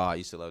to draw. I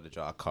used to love to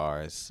draw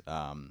cars.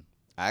 I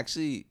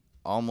actually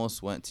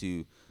almost went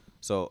to,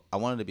 so I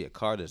wanted to be a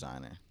car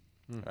designer,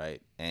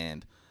 right?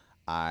 And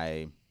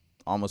I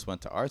almost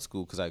went to art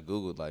school because I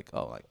Googled like,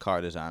 oh, like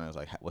car designers,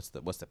 like what's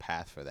the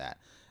path for that?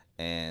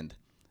 And,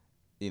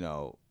 you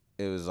know,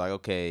 it was like,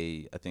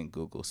 okay, I think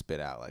Google spit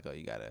out like, oh,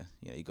 you gotta,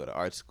 you know, you go to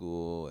art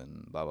school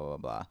and blah, blah, blah,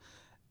 blah.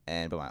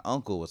 But my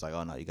uncle was like,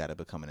 oh, no, you got to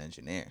become an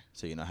engineer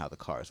so you know how the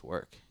cars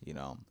work, you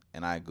know.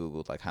 And I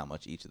Googled like how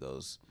much each of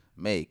those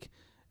make,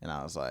 and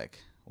I was like,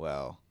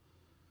 well,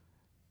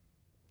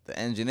 the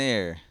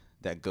engineer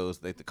that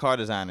goes, like the car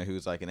designer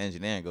who's like an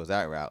engineer and goes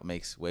that route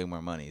makes way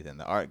more money than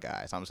the art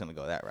guy, so I'm just gonna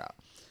go that route.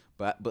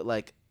 But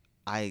like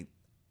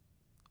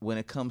when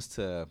it comes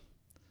to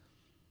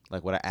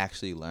like what I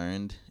actually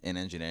learned in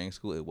engineering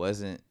school, it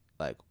wasn't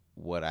like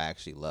what I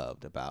actually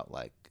loved about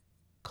like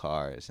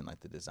cars and like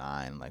the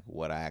design, like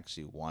what I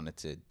actually wanted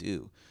to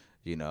do.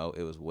 You know,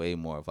 it was way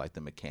more of like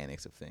the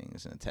mechanics of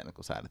things and the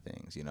technical side of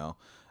things, you know.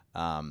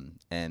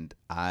 And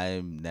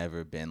I've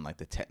never been like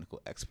the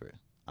technical expert.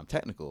 I'm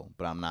technical,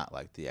 but I'm not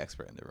like the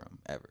expert in the room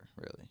ever,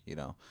 really, you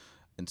know.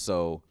 And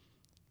so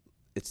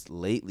it's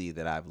lately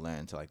that I've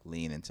learned to like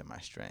lean into my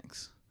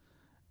strengths.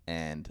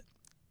 And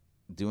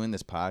doing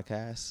this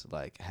podcast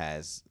like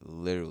has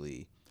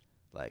literally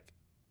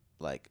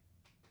like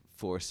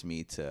forced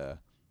me to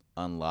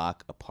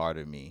unlock a part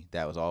of me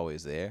that was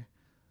always there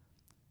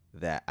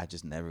that I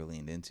just never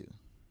leaned into.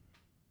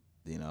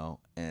 You know,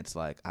 and it's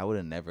like I would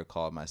have never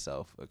called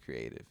myself a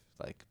creative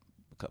like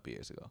a couple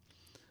years ago.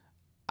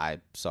 I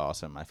saw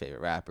some of my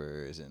favorite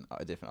rappers and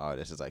different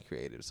artists as like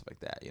creative, stuff like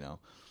that, you know.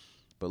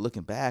 But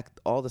looking back,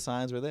 all the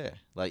signs were there.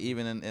 Like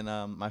even in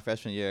my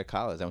freshman year of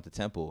college, I went to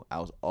Temple. I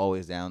was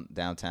always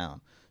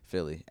downtown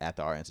Philly at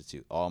the Art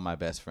Institute. All my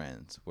best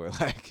friends were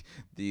like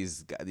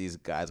these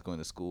guys going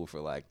to school for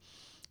like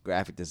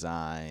graphic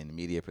design,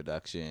 media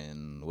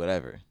production,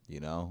 whatever,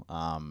 you know.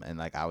 And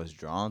like I was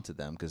drawn to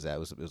them because it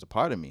was a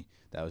part of me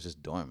that was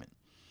just dormant,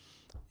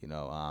 you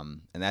know.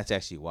 And that's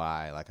actually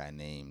why like I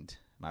named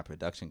my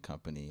production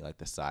company like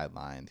the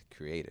Sidelined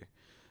Creator,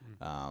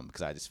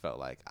 because I just felt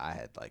like I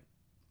had like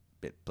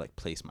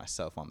placed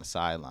myself on the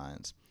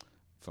sidelines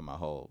for my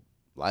whole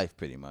life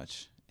pretty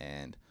much.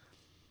 And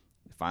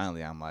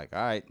finally I'm like,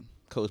 all right,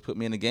 coach, put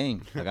me in the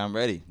game. Like I'm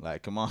ready.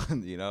 Like come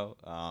on, you know.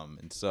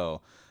 And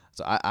so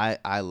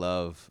I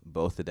love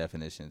both the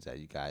definitions that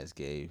you guys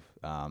gave.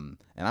 And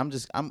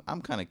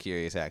I'm kind of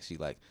curious actually,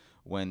 like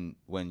when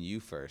you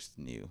first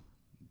knew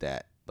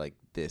that like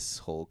this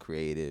whole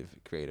creator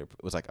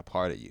was like a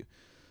part of you.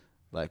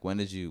 Like when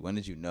did you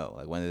know?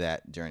 Like when did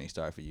that journey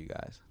start for you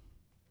guys?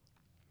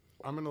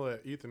 I'm gonna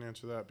let Ethan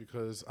answer that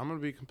because I'm gonna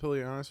be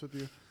completely honest with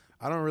you.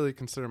 I don't really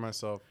consider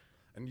myself,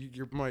 and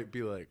you might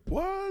be like,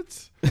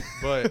 what?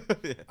 But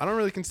I don't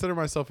really consider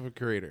myself a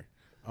creator.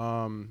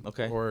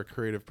 Okay. Or a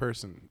creative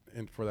person,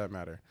 and for that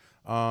matter.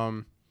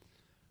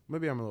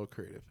 Maybe I'm a little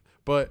creative,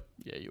 but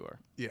yeah, you are.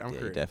 Yeah, I'm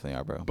creative. You definitely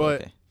are, bro.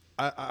 But okay.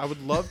 I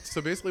would love.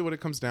 So basically, what it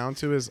comes down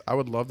to is I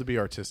would love to be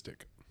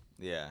artistic.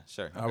 Yeah,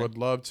 sure. Okay. I would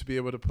love to be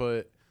able to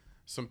put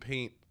some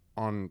paint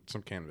on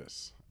some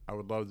canvas. I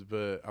would love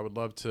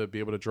to be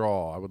able to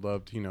draw. I would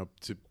love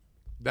to,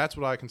 that's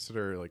what I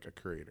consider like a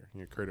creator,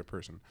 creative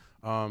person.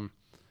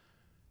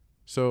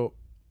 So,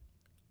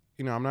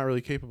 I'm not really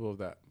capable of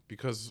that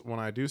because when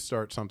I do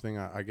start something,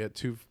 I get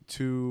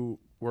too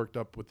worked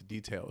up with the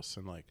details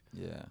and like,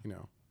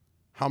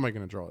 how am I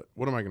going to draw it?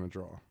 What am I going to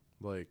draw?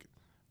 Like,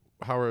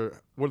 what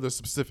are the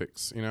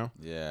specifics,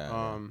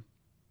 Yeah.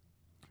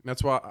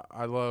 That's why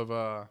I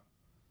love,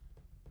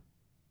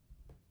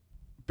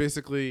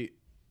 basically,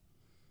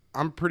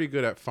 I'm pretty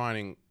good at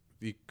finding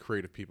the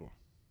creative people.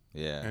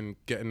 Yeah. And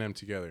getting them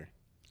together.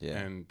 Yeah.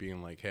 And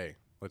being like, hey,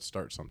 let's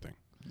start something.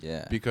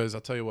 Yeah. Because I'll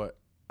tell you what,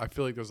 I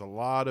feel like there's a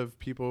lot of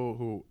people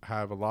who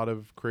have a lot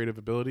of creative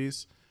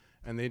abilities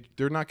and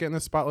they're not getting the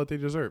spotlight they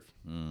deserve.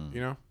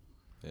 Yeah.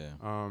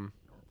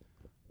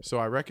 So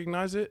I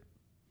recognize it,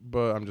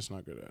 but I'm just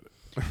not good at it.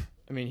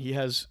 I mean, he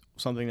has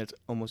something that's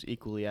almost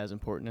equally as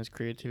important as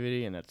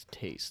creativity, and that's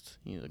taste.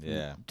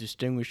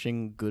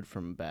 Distinguishing good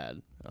from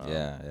bad.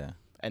 Yeah.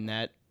 And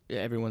that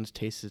everyone's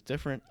taste is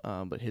different,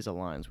 but his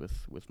aligns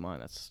with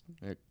mine. That's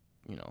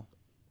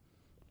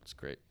it's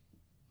great.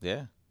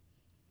 Yeah.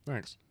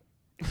 Thanks.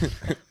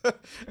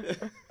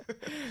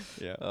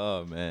 Yeah.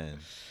 Oh man.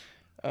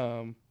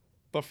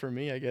 But for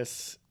me, I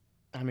guess,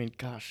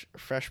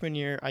 freshman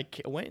year, I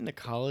went into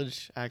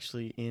college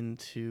actually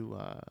into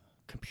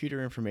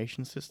computer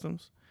information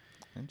systems.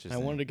 Interesting. I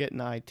wanted to get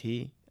into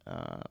IT,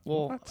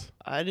 Well, What?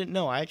 I didn't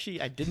know. I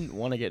didn't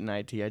want to get in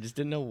IT. I just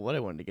didn't know what I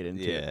wanted to get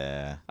into.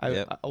 Yeah.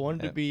 I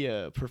wanted to be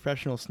a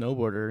professional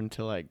snowboarder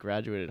until I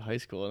graduated high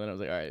school, and then I was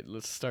like, all right,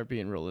 let's start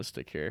being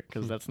realistic here,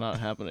 because that's not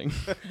happening.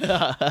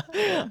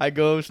 I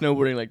go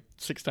snowboarding like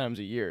 6 times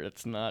a year.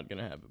 That's not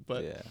gonna happen.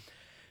 But yeah.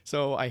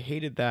 so I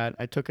hated that.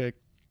 I took a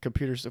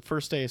the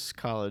first day of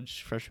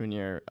college, freshman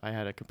year, I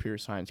had a computer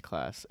science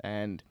class,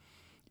 and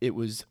it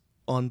was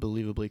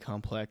unbelievably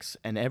complex,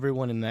 and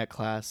everyone in that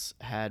class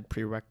had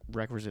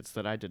prerequisites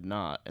that I did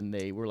not, and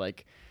they were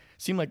like,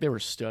 seemed like they were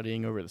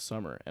studying over the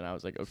summer, and I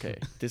was like, okay,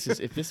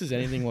 if this is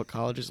anything what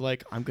college is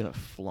like, I'm gonna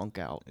flunk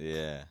out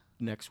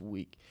next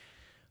week.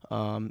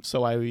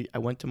 So I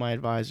went to my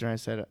advisor and I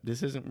said,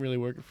 this isn't really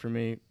working for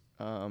me.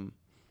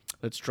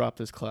 Let's drop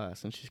this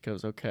class. And she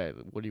goes, okay,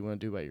 what do you want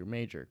to do about your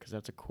major? Because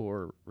that's a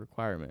core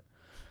requirement.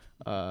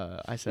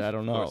 I said, I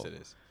don't know. Of course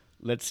it is.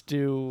 Let's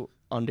do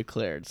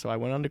undeclared. So I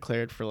went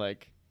undeclared for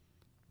like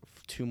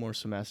 2 more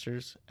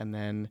semesters, and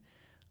then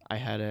I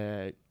had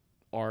a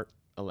art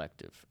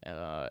elective,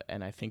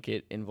 and I think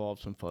it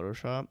involved some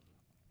Photoshop.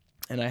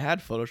 And I had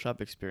Photoshop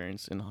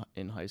experience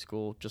in high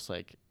school, just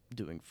like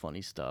doing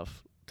funny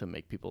stuff to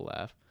make people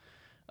laugh,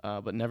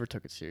 but never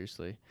took it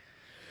seriously.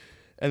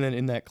 And then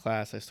in that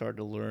class, I started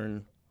to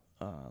learn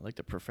like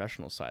the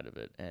professional side of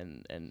it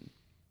and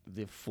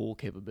the full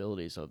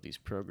capabilities of these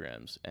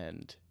programs.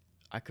 And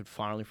I could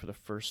finally, for the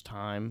first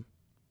time,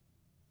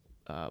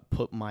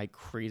 put my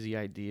crazy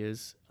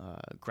ideas,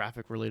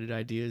 graphic-related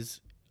ideas,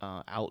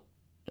 out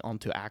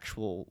onto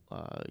actual,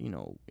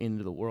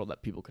 into the world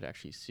that people could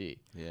actually see.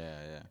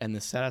 Yeah. And the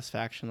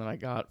satisfaction that I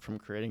got from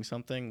creating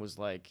something was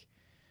like,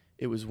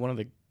 it was one of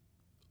the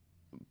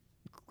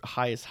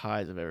highest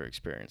highs I've ever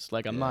experienced.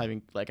 Like, I'm not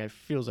even, like, I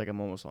feels like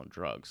I'm almost on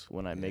drugs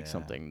when I make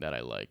something that I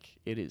like.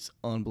 It is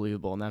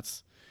unbelievable, and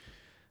that's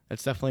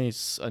definitely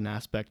an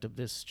aspect of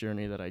this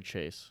journey that I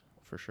chase,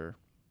 for sure.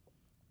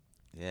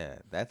 Yeah,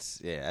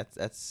 that's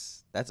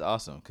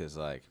awesome, because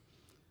like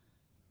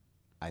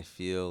I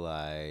feel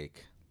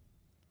like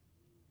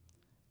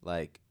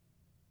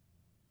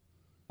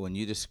when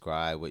you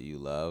describe what you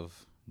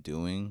love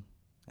doing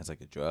as like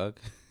a drug,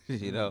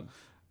 you know,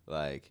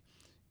 like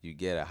you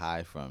get a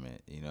high from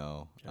it, you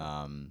know.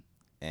 Yeah.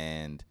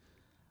 And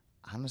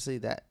honestly,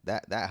 that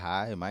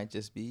high might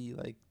just be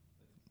like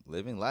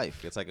living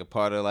life. It's like a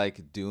part of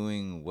like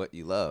doing what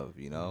you love,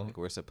 you know. Like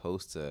we're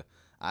supposed to,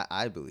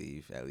 I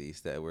believe at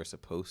least, that we're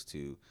supposed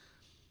to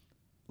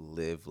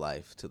live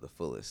life to the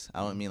fullest. I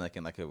don't mean like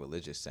in like a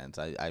religious sense.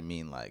 I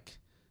mean like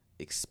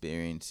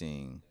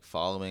experiencing,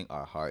 following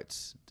our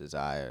heart's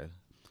desire,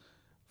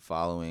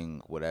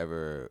 following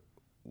whatever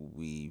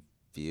we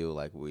feel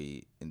like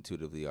we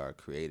intuitively are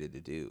created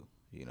to do,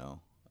 you know.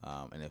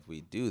 And if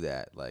we do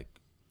that, like,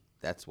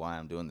 that's why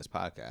I'm doing this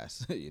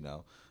podcast, you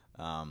know.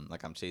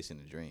 Like I'm chasing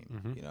a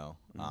dream, you know,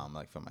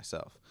 like for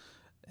myself.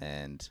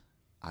 And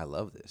I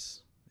love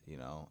this, you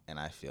know, and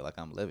I feel like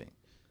I'm living.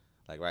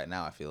 Like right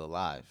now I feel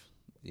alive,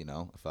 you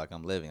know. I feel like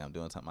I'm living. I'm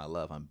doing something I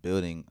love. I'm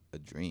building a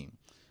dream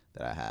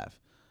that I have.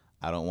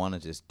 I don't want to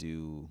just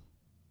do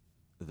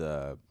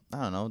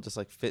just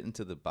like fit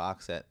into the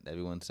box that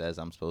everyone says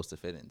I'm supposed to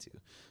fit into,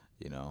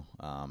 you know.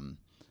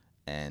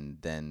 And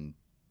then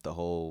the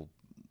whole,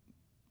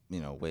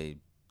 you know, way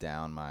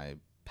down my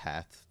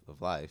path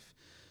of life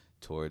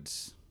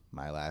towards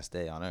my last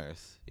day on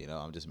earth, you know,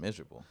 I'm just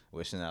miserable,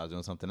 wishing that I was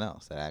doing something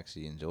else that I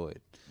actually enjoyed.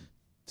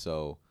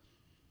 So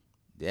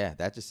yeah,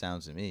 that just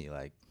sounds to me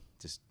like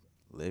just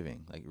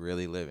living, like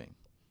really living,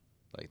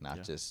 like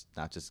not just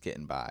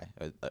getting by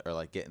or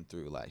like getting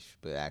through life,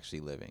 but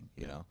actually living,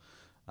 you know.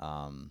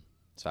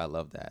 So I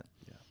love that.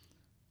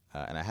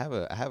 And I have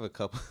a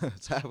couple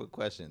so I have a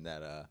question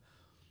that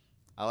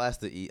I'll ask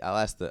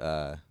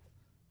the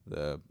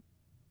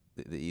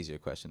easier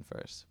question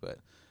first, but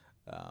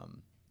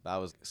I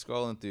was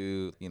scrolling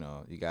through, you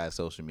know, you guys'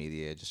 social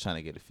media, just trying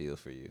to get a feel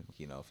for you,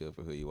 you know, feel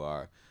for who you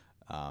are.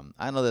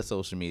 I know that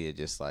social media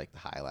just like the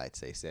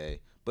highlights, they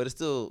say, but it's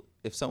still,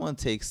 if someone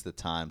takes the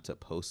time to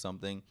post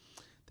something,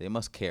 they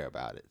must care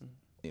about it.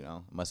 You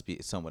know, it must be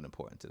somewhat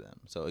important to them.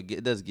 So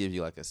it does give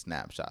you like a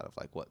snapshot of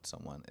like what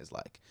someone is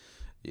like,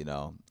 you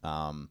know.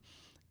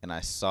 And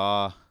I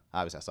saw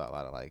a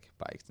lot of like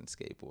bikes and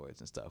skateboards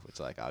and stuff, which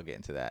like I'll get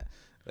into that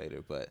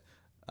later, but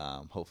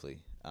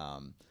hopefully.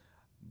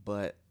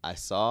 But I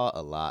saw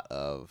a lot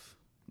of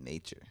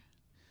nature,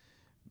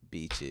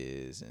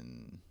 beaches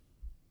and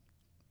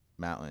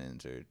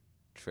mountains or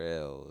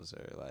trails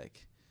or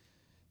like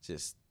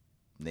just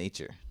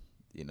nature,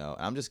 you know.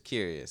 And I'm just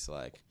curious,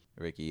 like,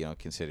 Ricky, you don't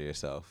consider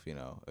yourself, you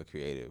know, a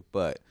creative,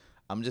 but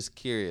I'm just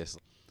curious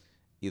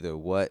either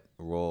what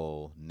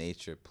role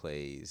nature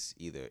plays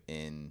either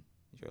in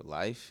your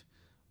life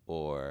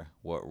or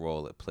what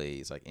role it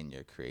plays like in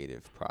your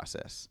creative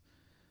process.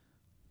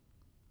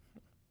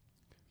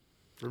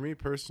 For me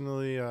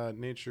personally,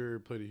 nature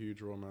played a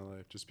huge role in my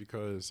life just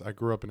because I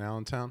grew up in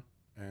Allentown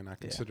and I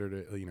considered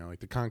it, you know,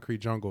 like the concrete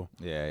jungle.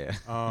 Yeah.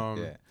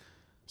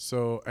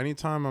 So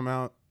anytime I'm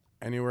out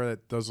anywhere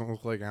that doesn't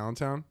look like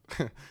Allentown,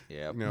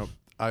 you know,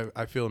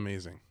 I feel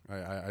amazing.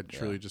 I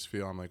truly just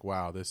feel, I'm like,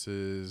 wow, this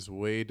is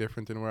way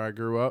different than where I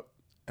grew up,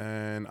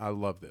 and I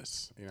love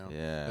this. You know,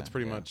 that's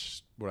pretty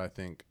much what I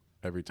think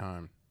every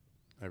time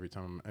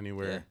I'm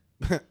anywhere.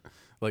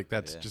 Like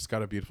that's just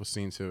got a beautiful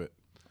scene to it.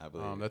 I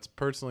believe that's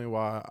personally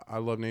why I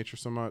love nature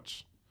so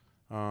much.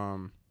 I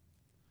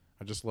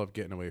just love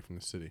getting away from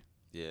the city.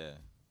 Yeah,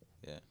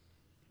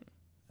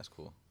 that's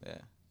cool. Yeah,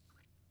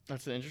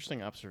 that's an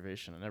interesting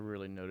observation. I never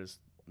really noticed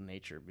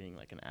nature being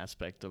like an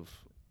aspect of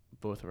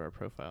both of our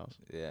profiles.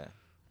 Yeah,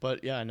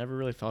 but yeah, I never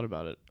really thought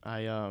about it.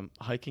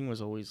 Hiking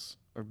was always,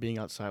 or being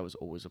outside was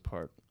always a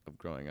part of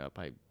growing up.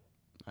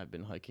 I've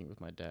been hiking with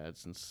my dad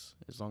since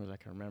as long as I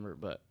can remember,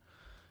 but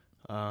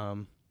I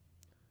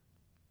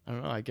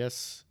don't know, I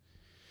guess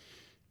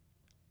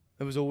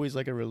it was always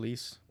like a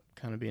release,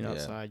 kind of being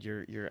outside.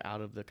 You're out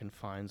of the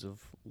confines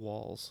of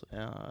walls.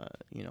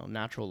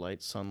 Natural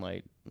light,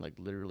 sunlight, like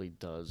literally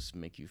does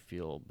make you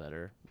feel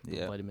better.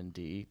 Vitamin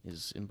D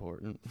is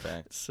important.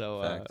 Facts.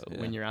 So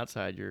when you're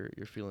outside, you're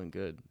feeling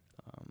good.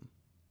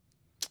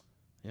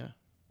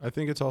 I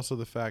think it's also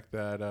the fact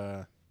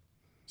that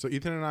so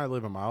Ethan and I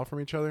live a mile from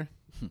each other,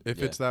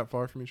 if it's that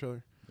far from each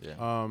other.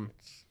 Yeah.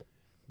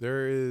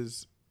 There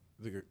is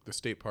the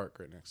state park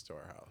right next to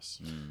our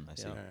house. I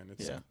see. And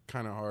it's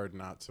kind of hard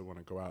not to want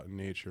to go out in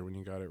nature when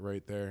you got it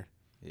right there.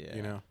 Yeah.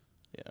 You know?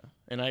 Yeah.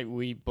 And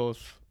we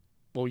both,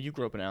 well, you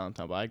grew up in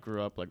Allentown, but I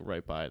grew up like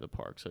right by the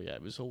park. So yeah,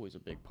 it was always a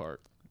big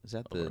part. Is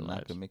that the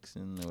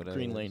Macamixon or whatever?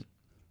 Green Lane.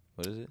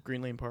 What is it?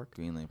 Green Lane Park.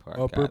 Green Lane Park.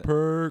 Upper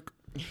Perk.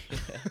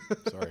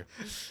 Sorry.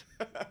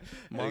 A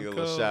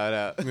little shout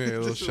out. Yeah, a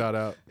little shout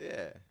out.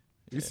 Yeah.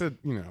 You said,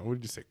 what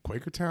did you say,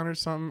 Quakertown or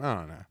something? I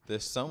don't know.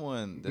 There's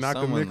someone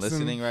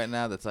listening right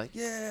now that's like,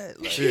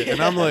 like,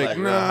 and I'm like,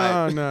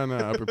 no,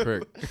 Upper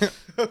Perk.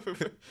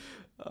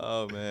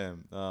 Oh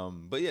man.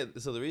 But yeah,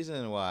 so the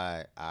reason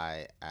why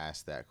I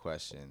asked that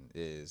question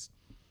is,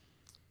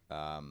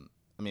 one,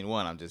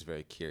 I'm just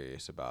very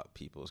curious about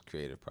people's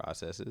creative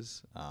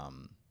processes,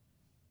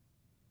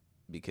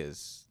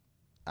 because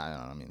I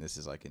don't know. This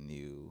is like a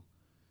new,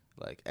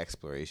 like,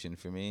 exploration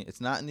for me. It's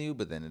not new,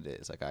 but then it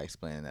is. Like I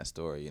explained in that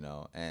story,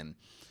 and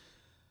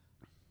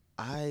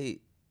I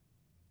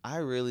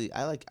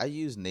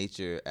use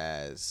nature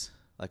as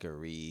like a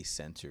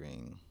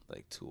recentering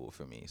like tool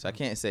for me. So I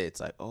can't say it's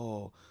like,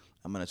 oh,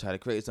 I'm gonna try to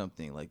create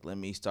something. Like, let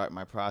me start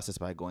my process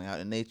by going out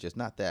in nature. It's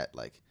not that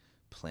like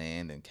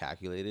planned and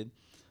calculated,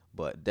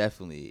 but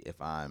definitely if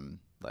I'm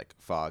like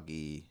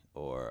foggy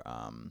or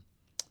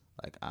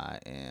like I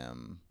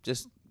am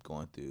just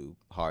going through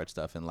hard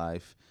stuff in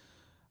life,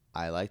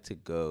 I like to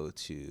go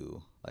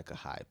to like a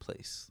high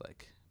place,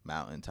 like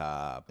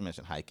mountaintop. I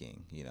mentioned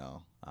hiking,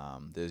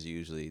 there's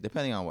usually,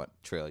 depending on what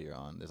trail you're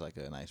on, there's like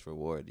a nice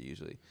reward.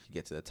 Usually you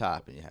get to the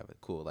top and you have a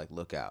cool like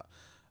lookout.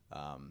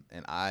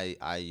 And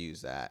I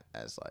use that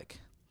as like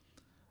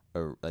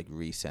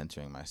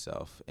recentering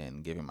myself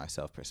and giving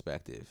myself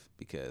perspective,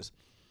 because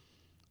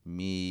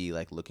me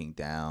like looking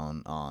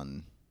down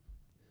on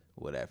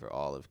whatever,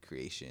 all of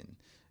creation,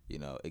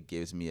 it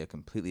gives me a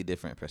completely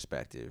different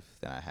perspective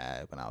than I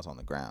had when I was on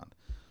the ground.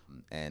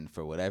 And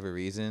for whatever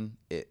reason,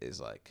 it is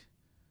like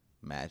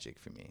magic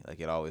for me. Like,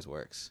 it always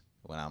works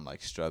when I'm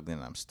like struggling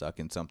and I'm stuck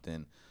in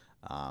something.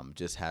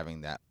 Just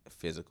having that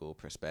physical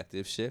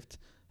perspective shift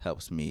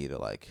helps me to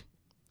like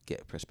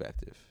get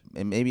perspective.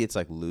 And maybe it's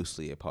like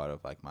loosely a part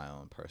of like my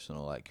own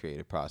personal like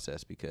creative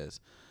process, because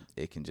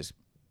it can just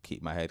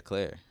keep my head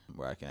clear,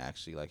 where I can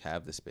actually like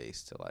have the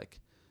space to like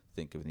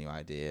think of new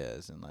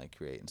ideas and like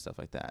create and stuff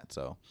like that.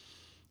 So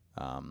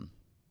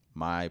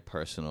my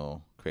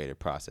personal creative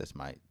process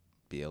might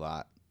be a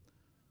lot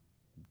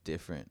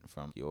different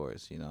from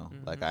yours,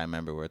 Mm-hmm. Like, I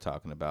remember we were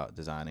talking about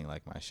designing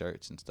like my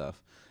shirts and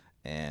stuff,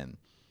 and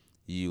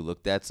you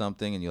looked at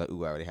something and you're like,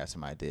 ooh, I already have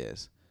some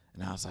ideas.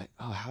 And I was like,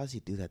 oh, how does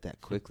he do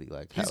that quickly?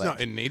 Like, he's not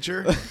in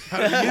nature. How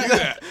did he do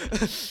that?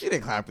 He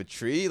didn't climb up a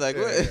tree. Like,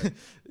 what?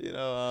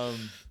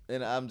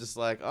 And I'm just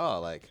like,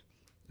 oh, like,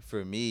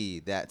 for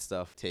me, that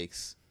stuff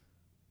takes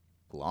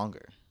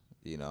longer,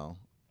 So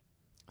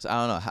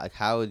I don't know.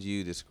 How would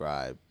you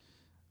describe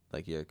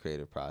like your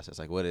creative process?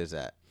 Like, what is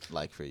that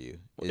like for you?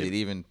 Is it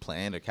even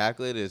planned or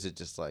calculated? Or is it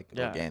just like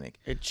organic?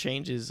 It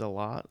changes a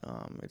lot.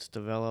 It's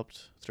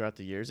developed throughout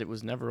the years. It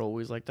was never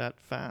always like that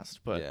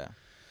fast, but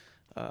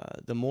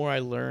the more I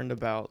learned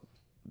about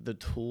the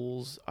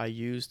tools I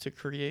used to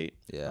create,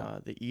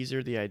 the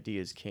easier the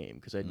ideas came,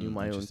 because I knew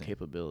my own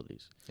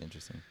capabilities.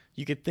 Interesting.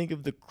 You could think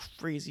of the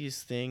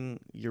craziest thing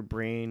your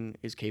brain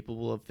is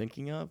capable of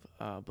thinking of,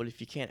 but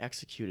if you can't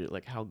execute it,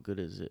 like, how good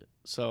is it?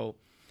 So,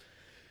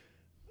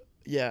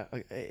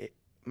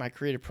 my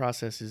creative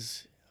process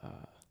is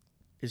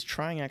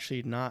trying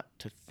actually not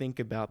to think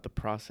about the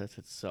process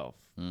itself,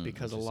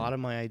 because a lot of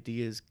my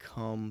ideas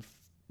come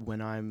when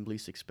I'm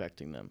least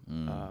expecting them.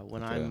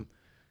 When I'm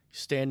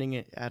standing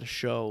at a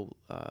show,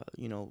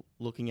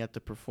 looking at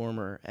the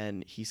performer,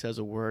 and he says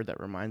a word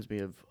that reminds me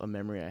of a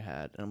memory I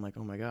had, and I'm like,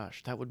 oh my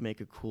gosh, that would make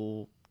a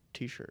cool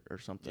T-shirt or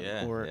something.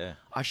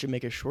 I should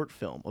make a short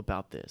film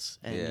about this,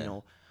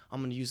 and I'm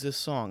going to use this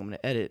song, I'm going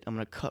to edit, I'm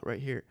going to cut right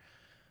here.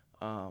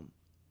 And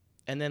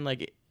then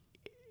like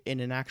in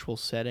an actual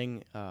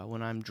setting,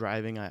 when I'm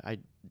driving, I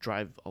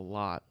drive a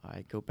lot.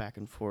 I go back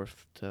and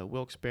forth to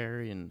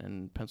Wilkes-Barre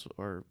and Pencil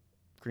or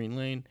Green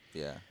Lane.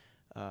 Yeah.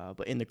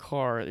 But in the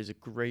car is a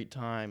great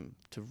time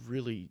to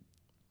really,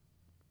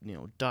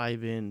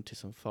 dive into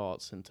some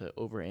thoughts and to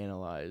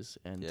overanalyze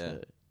and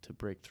to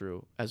break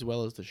through, as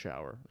well as the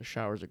shower. The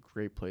shower is a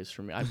great place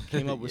for me. I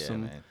came up with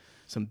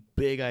some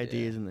big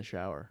ideas in the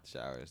shower.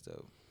 Shower is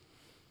dope.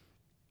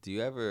 Do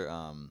you ever,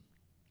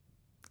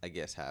 I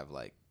guess, have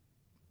like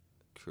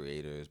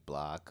creators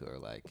block or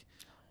like,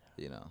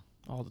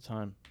 All the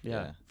time.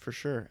 Yeah, for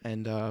sure.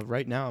 And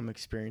right now I'm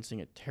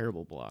experiencing a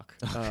terrible block.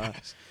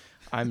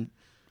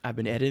 I've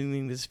been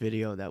editing this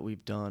video that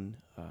we've done.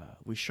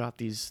 We shot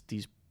these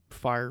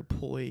fire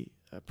pulley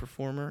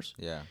performers.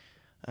 Yeah.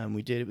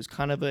 It was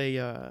kind of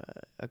a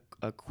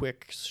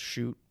quick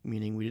shoot,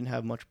 meaning we didn't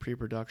have much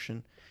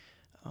pre-production.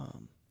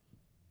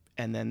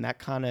 And then that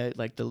kind of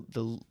like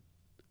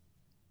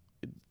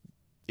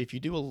if you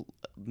do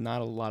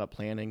not a lot of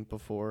planning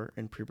before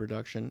in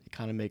pre-production, it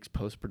kind of makes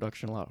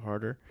post-production a lot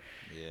harder.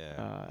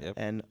 Yeah. Yep.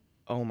 And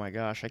oh my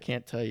gosh, I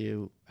can't tell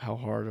you how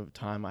hard of a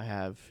time I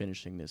have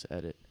finishing this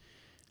edit.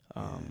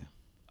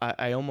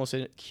 I almost,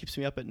 it keeps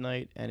me up at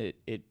night, and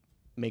it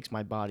makes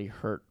my body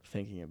hurt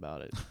thinking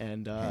about it.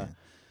 And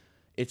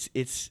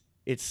it's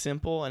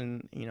simple,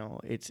 and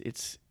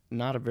it's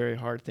not a very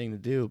hard thing to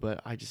do,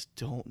 but I just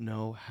don't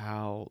know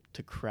how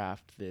to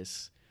craft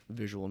this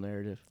visual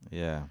narrative.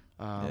 Yeah.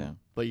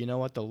 But you know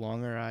what? The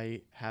longer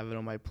I have it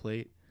on my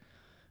plate,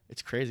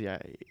 it's crazy.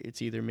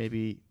 It's either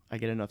maybe I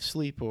get enough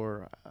sleep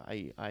or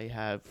I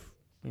have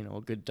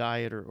a good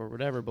diet or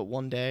whatever. But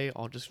one day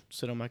I'll just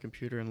sit on my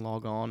computer and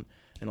log on,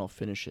 and I'll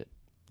finish it.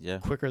 Yeah.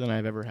 Quicker than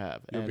I've ever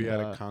have. You'll be at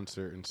a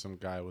concert and some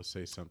guy will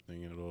say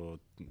something and it'll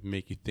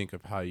make you think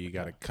of how you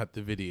got to cut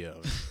the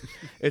video.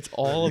 It's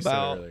all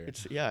about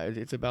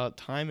it's about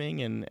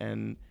timing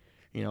and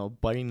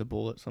biting the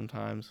bullet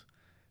sometimes.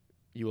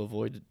 You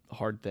avoid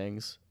hard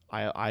things.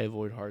 I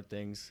avoid hard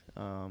things.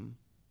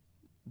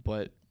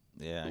 But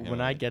when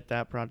I get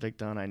that project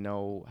done, I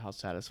know how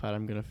satisfied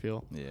I'm going to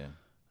feel. Yeah.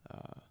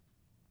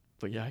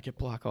 But yeah, I get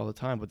block all the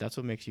time, but that's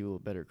what makes you a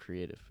better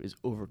creative, is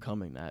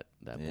overcoming that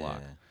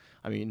block.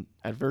 I mean,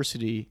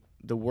 adversity,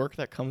 the work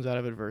that comes out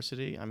of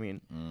adversity, I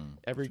mean,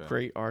 every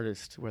great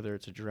artist, whether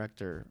it's a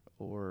director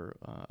or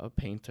a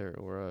painter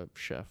or a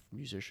chef,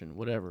 musician,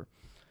 whatever,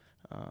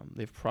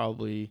 they've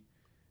probably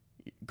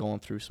gone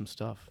through some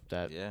stuff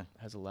that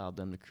has allowed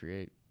them to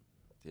create.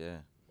 Yeah.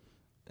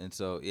 And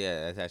so,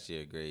 that's actually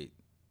a great,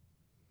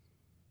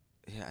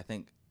 I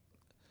think,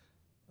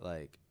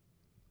 like,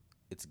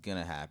 it's going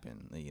to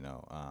happen,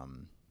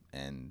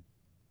 and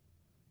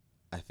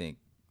I think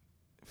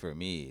for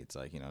me, it's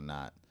like,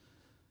 not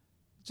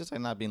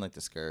being like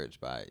discouraged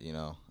by it,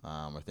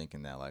 or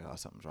thinking that like, oh,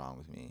 something's wrong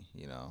with me,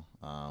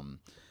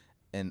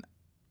 and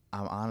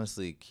I'm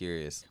honestly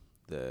curious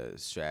the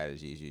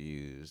strategies you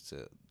use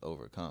to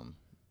overcome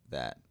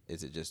that.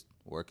 Is it just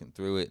working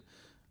through it?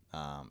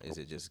 Is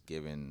it just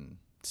giving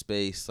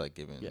space, like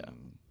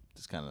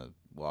just kind of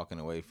walking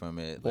away from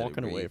it?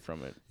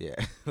 Yeah,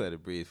 let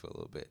it breathe for a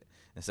little bit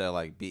instead of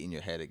like beating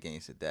your head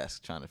against the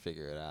desk trying to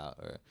figure it out,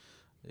 or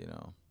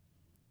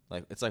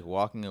like it's like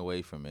walking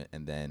away from it,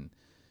 and then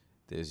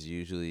there's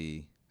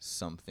usually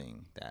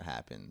something that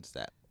happens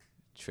that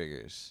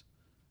triggers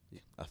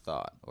a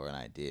thought or an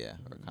idea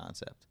or a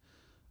concept,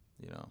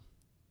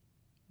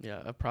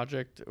 Yeah, a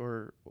project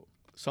or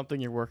something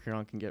you're working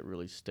on can get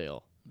really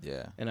stale.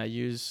 Yeah. And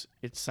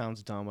it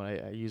sounds dumb,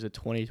 but I use a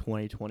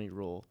 20-20-20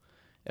 rule.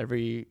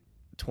 Every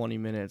 20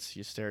 minutes,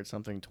 you stare at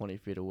something 20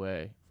 feet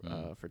away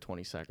for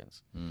 20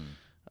 seconds.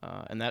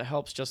 And that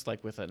helps just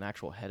like with an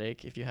actual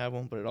headache if you have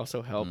one, but it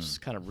also helps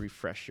kind of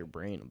refresh your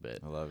brain a bit.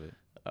 I love it.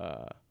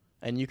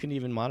 And you can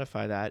even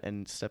modify that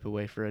and step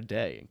away for a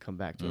day and come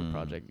back to a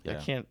project. Yeah. I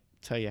can't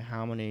tell you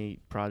how many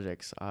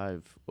projects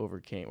I've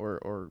overcame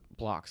or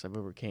blocks I've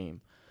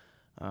overcame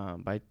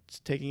by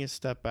taking a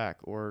step back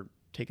or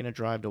taking a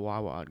drive to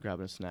Wawa and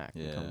grabbing a snack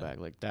and come back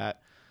like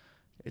that.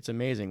 It's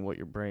amazing what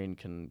your brain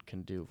can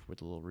do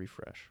with a little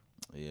refresh.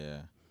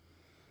 Yeah.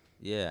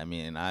 I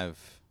mean, and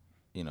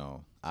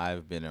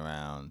I've been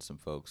around some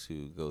folks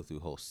who go through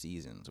whole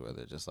seasons where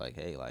they're just like,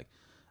 hey, like,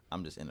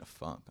 I'm just in a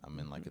funk. I'm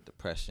in like a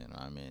depression.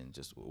 Or I'm in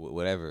just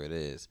whatever it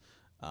is,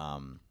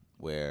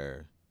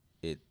 where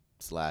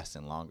it's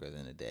lasting longer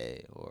than a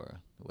day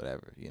or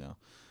whatever,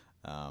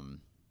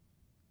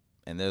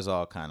 and there's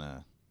all kind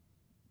of,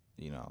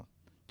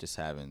 just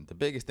having the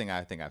biggest thing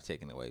I think I've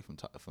taken away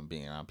from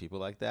being around people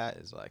like that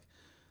is like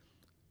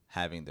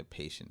having the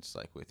patience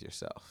like with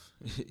yourself,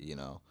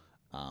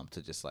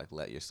 to just like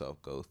let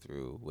yourself go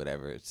through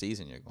whatever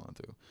season you're going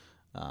through,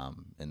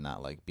 and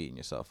not like beating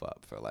yourself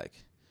up for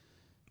like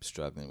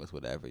struggling with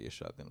whatever you're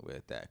struggling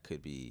with. That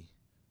could be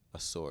a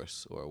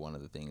source or one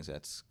of the things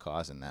that's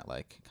causing that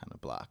like kind of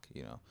block,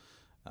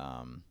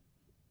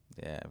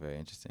 very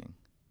interesting.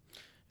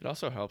 It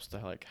also helps to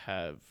like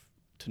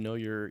to know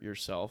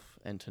yourself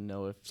and to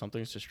know if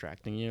something's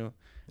distracting you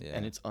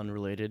and it's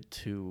unrelated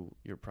to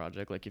your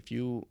project. Like if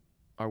you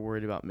are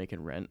worried about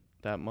making rent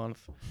that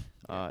month,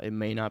 it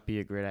may not be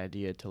a great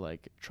idea to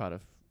like try to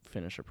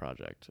finish a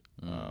project.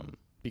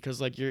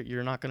 Because like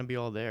you're not going to be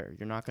all there.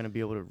 You're not going to be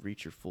able to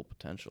reach your full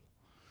potential.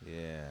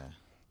 Yeah.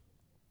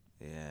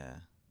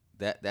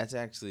 That's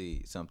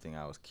actually something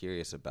I was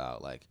curious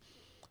about, like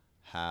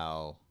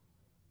how.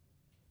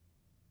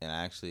 And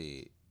I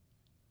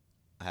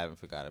haven't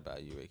forgot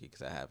about you, Ricky,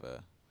 because I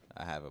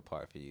have a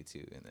part for you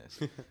too in this.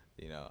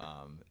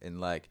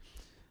 And like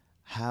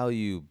how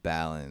you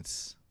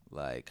balance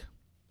like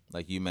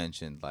you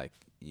mentioned, like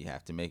you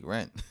have to make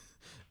rent.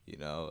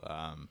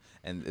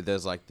 And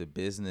there's like the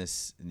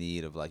business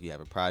need of like you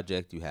have a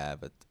project, you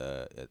have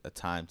a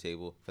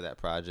timetable for that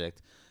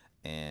project,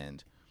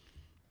 and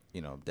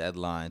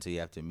deadlines, so you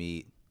have to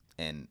meet,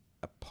 and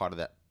a part of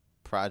that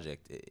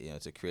project,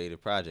 it's a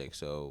creative project,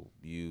 so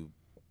you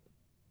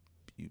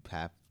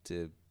have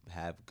to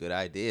have good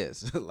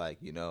ideas,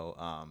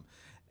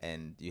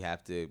 and you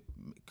have to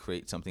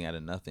create something out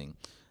of nothing.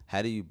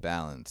 How do you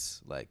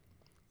balance like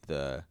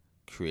the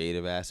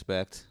creative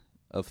aspect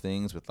of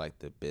things with like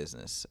the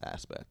business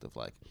aspect of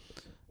like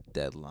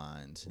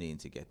deadlines, needing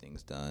to get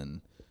things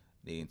done,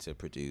 needing to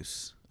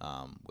produce,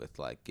 with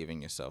like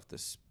giving yourself the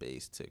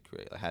space to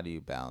create? Like, how do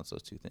you balance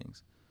those two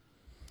things?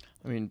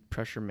 I mean,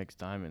 pressure makes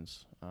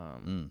diamonds.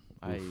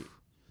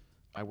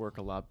 I work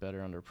a lot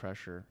better under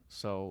pressure,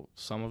 so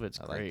some of it's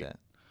great. Like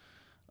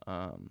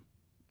that.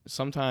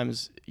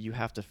 Sometimes you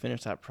have to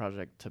finish that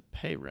project to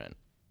pay rent.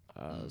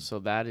 So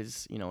that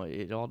is,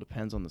 it all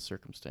depends on the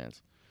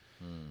circumstance.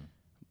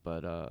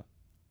 But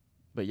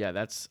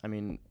yeah,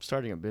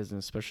 starting a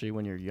business, especially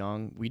when you're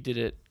young, we did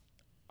it.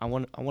 I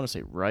want to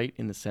say right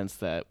in the sense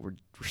that we're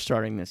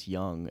starting this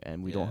young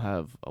and we don't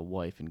have a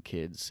wife and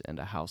kids and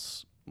a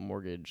house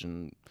mortgage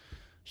and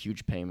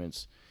huge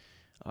payments.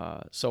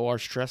 So our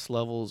stress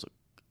levels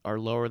are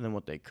lower than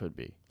what they could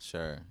be.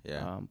 Sure.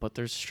 Yeah. But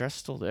there's stress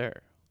still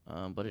there.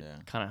 But it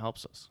kind of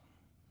helps us.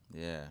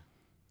 Yeah.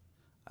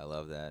 I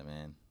love that,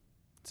 man.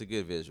 It's a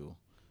good visual.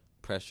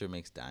 Pressure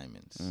makes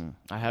diamonds.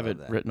 I have it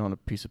written on a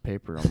piece of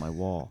paper on my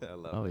wall. I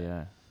love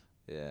that.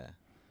 Yeah.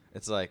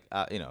 It's like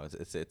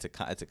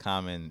it's a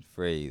common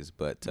phrase,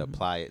 but to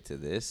apply it to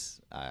this,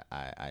 I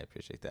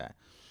appreciate that.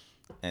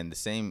 And the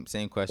same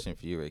question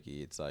for you,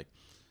 Ricky. It's like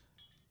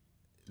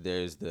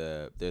there's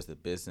the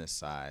business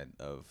side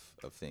of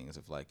things,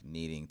 of like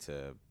needing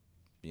to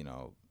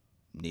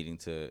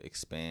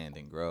expand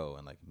and grow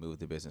and like move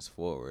the business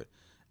forward.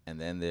 And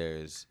then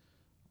there's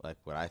like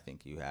what I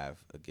think you have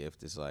a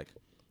gift is like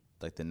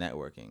the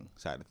networking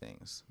side of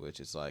things, which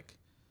is like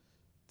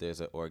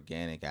there's an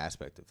organic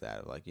aspect of that,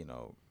 of like,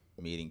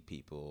 meeting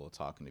people,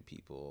 talking to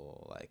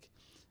people, like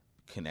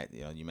connect,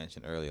 you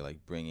mentioned earlier, like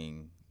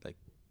bringing like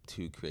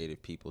two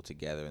creative people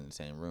together in the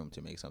same room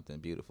to make something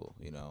beautiful,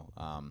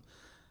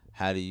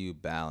 how do you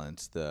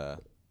balance the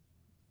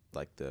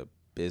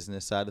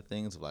business side of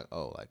things, of like,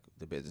 oh, like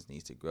the business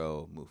needs to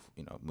grow,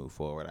 move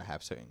forward. I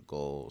have certain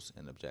goals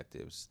and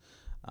objectives,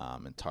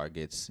 and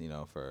targets,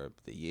 for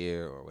the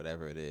year or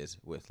whatever it is,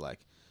 with like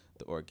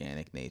the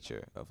organic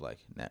nature of like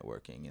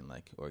networking and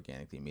like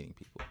organically meeting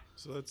people.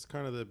 So that's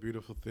kind of the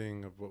beautiful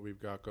thing of what we've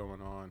got going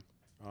on.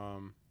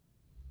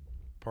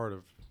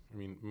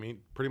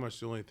 Pretty much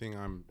the only thing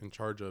I'm in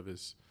charge of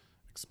is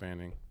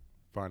expanding,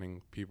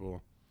 finding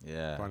people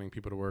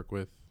to work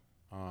with.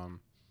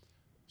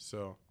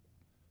 So,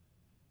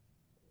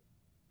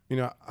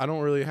 I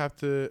don't really have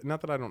to,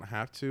 not that I don't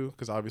have to,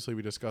 because obviously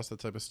we discuss that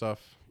type of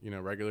stuff,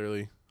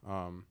 regularly.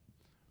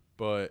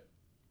 But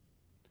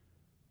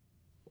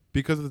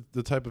because of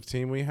the type of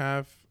team we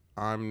have,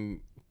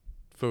 I'm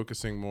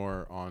focusing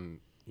more on,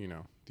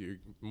 the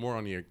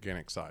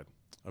organic side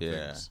of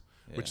things,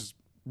 which is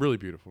really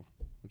beautiful,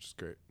 which is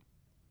great.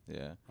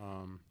 Yeah.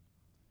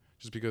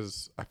 Just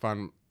because I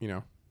find,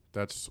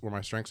 that's where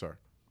my strengths are.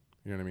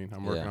 You know what I mean?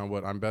 I'm working on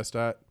what I'm best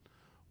at,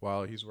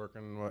 while he's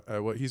working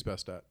what he's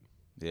best at.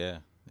 Yeah.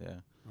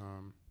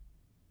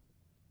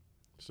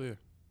 So yeah.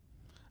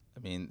 I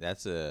mean,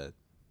 that's a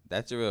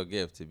real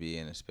gift, to be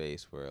in a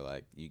space where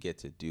like you get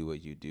to do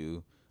what you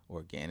do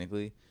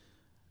organically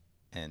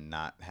and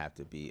not have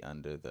to be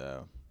under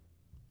the,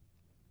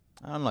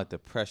 I don't know, like the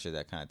pressure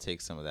that kind of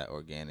takes some of that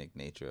organic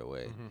nature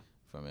away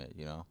from it,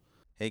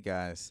 Hey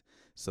guys,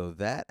 so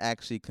that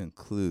actually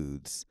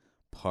concludes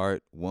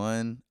part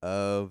 1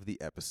 of the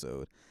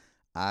episode.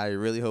 I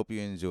really hope you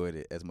enjoyed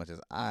it as much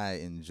as I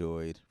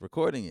enjoyed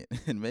recording it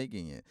and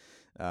making it.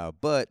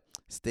 But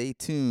stay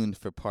tuned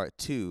for part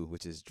 2,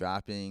 which is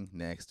dropping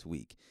next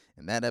week.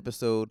 In that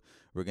episode,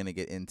 we're going to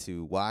get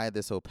into why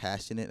they're so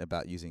passionate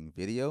about using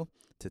video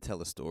to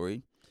tell a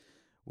story.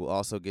 We'll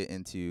also get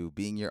into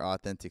being your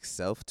authentic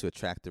self to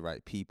attract the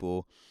right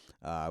people.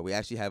 We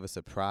actually have a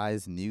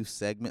surprise new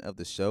segment of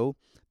the show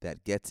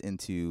that gets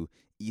into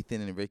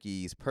Ethan and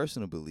Ricky's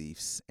personal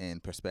beliefs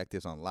and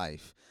perspectives on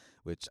life,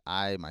 which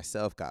I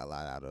myself got a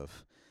lot out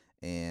of.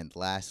 And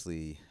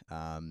lastly,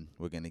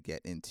 we're going to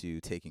get into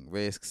taking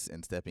risks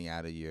and stepping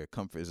out of your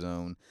comfort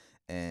zone.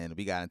 And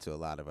we got into a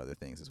lot of other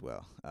things as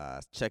well.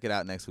 Check it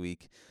out next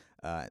week.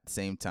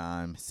 Same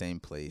time, same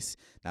place.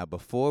 Now,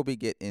 before we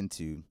get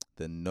into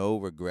the no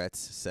regrets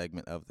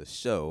segment of the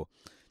show,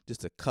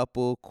 just a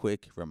couple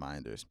quick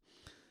reminders.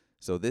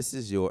 So this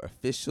is your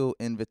official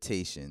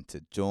invitation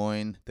to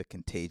join the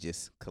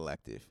Contagious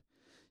Collective.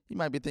 You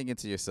might be thinking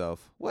to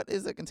yourself, what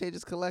is the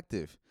Contagious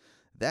Collective?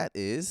 That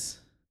is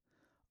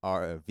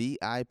our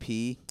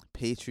VIP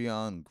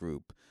Patreon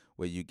group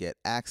where you get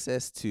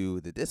access to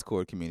the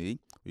Discord community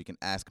where you can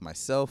ask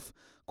myself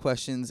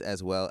questions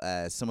as well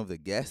as some of the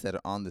guests that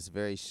are on this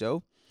very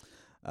show,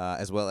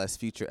 as well as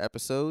future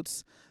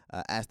episodes.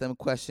 Ask them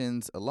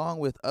questions along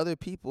with other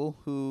people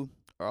who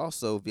are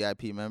also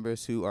VIP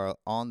members who are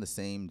on the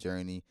same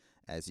journey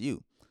as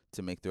you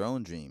to make their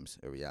own dreams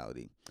a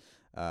reality.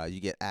 You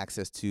get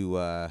access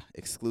to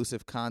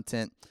exclusive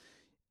content,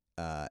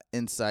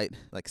 insight,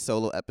 like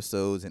solo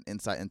episodes and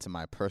insight into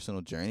my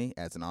personal journey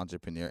as an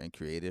entrepreneur and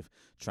creative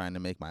trying to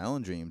make my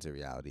own dreams a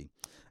reality.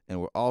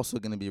 And we're also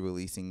going to be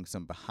releasing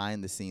some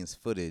behind the scenes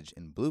footage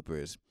and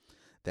bloopers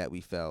that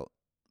we felt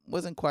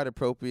wasn't quite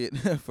appropriate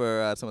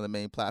for some of the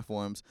main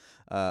platforms,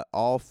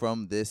 all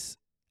from this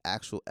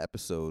actual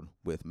episode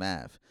with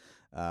Mav.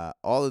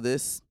 All of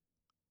this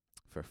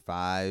for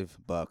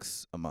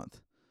 $5 a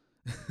month.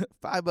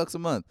 $5 a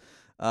month.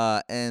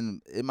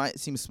 And it might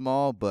seem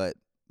small, but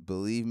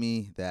believe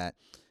me that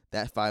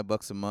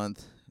 $5 a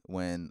month,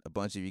 when a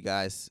bunch of you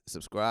guys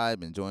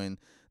subscribe and join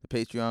the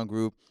Patreon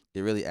group,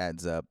 it really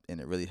adds up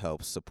and it really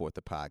helps support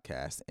the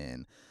podcast.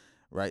 And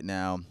right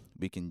now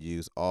we can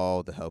use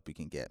all the help we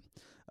can get.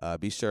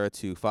 Be sure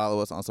to follow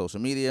us on social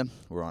media.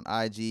 We're on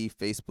IG,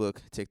 Facebook,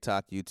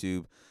 TikTok,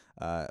 YouTube.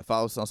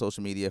 Follow us on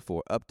social media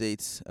for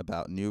updates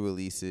about new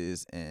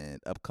releases and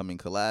upcoming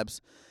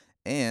collabs.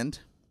 And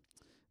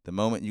the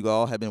moment you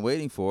all have been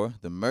waiting for,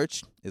 the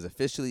merch is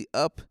officially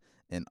up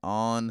and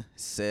on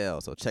sale.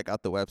 So check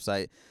out the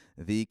website,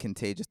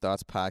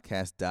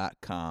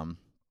 thecontagiousthoughtspodcast.com.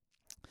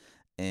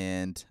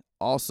 And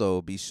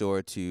also be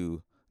sure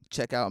to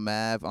check out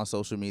Mav on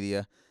social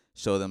media.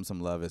 Show them some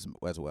love as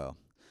well.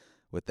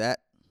 With that,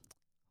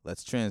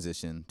 let's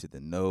transition to the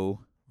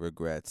no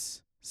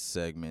regrets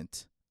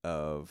segment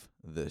of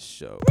the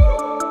show.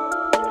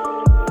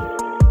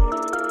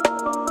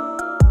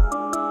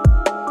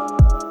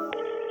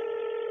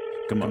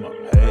 Come on,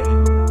 hey.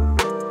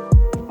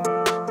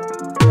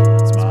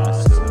 It's my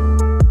show.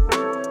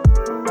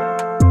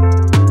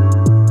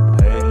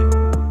 Hey.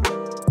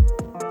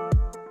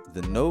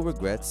 The no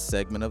regrets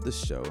segment of the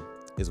show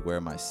is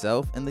where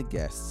myself and the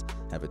guests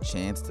have a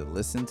chance to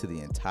listen to the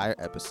entire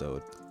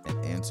episode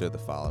and answer the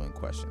following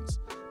questions.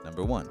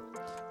 Number 1,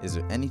 is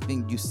there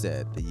anything you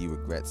said that you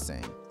regret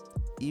saying,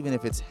 even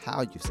if it's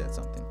how you said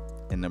something?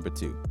 And number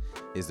 2,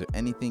 is there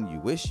anything you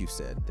wish you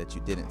said that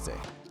you didn't say?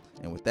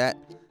 And with that,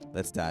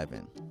 let's dive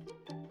in.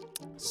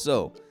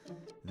 So,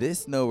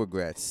 this no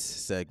regrets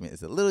segment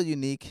is a little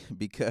unique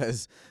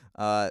because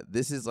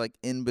this is like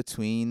in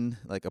between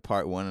like a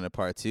part 1 and a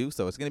part 2.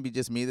 So it's going to be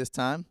just me this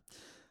time.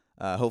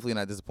 Hopefully you're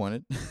not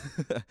disappointed.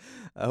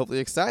 Hopefully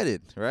you're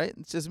excited, right?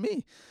 It's just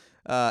me.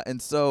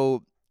 And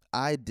so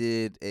I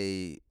did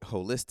a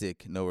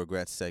holistic no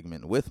regrets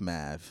segment with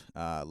Mav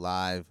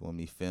live when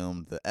we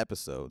filmed the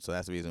episode. So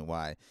that's the reason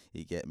why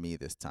you get me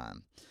this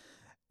time.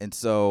 And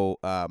so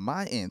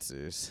my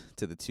answers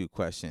to the 2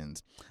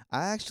 questions,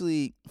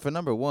 for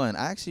number 1,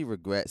 I actually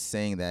regret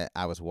saying that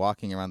I was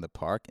walking around the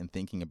park and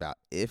thinking about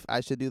if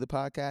I should do the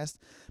podcast,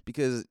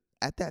 because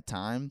at that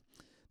time,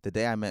 the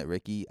day I met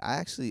Ricky, I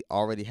actually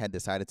already had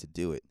decided to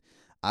do it.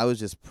 I was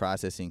just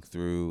processing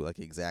through like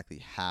exactly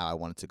how I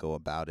wanted to go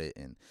about it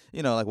and,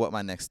 like what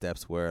my next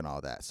steps were and all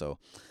that. So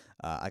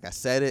like I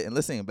said it and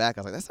listening back,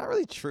 I was like, that's not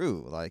really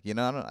true. Like, I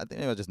think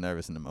maybe I was just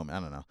nervous in the moment. I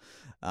don't know.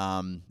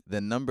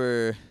 The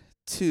number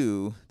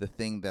 2, the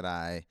thing that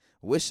I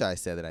wish I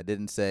said that I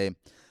didn't say,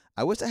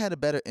 I wish I had a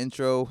better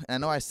intro. And I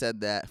know I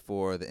said that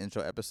for the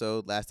intro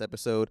episode, last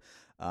episode,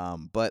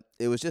 but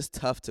it was just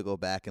tough to go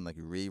back and like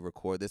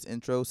re-record this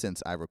intro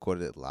since I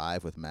recorded it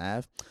live with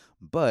Mav.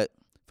 But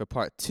for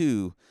part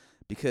 2,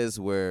 because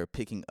we're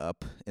picking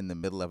up in the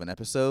middle of an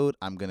episode,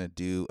 I'm going to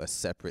do a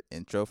separate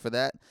intro for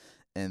that.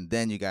 And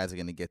then you guys are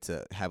going to get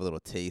to have a little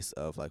taste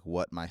of like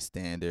what my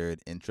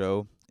standard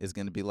intro is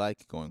going to be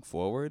like going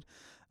forward.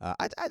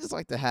 I just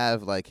like to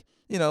have like,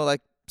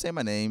 say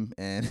my name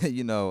and,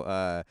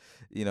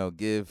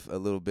 give a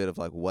little bit of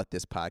like what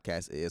this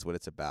podcast is, what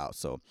it's about.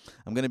 So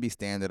I'm going to be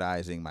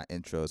standardizing my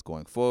intros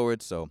going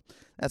forward. So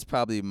that's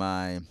probably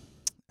my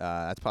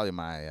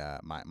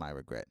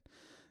regret.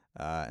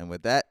 And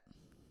with that,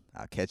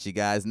 I'll catch you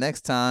guys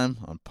next time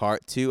on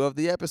part 2 of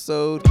the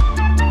episode.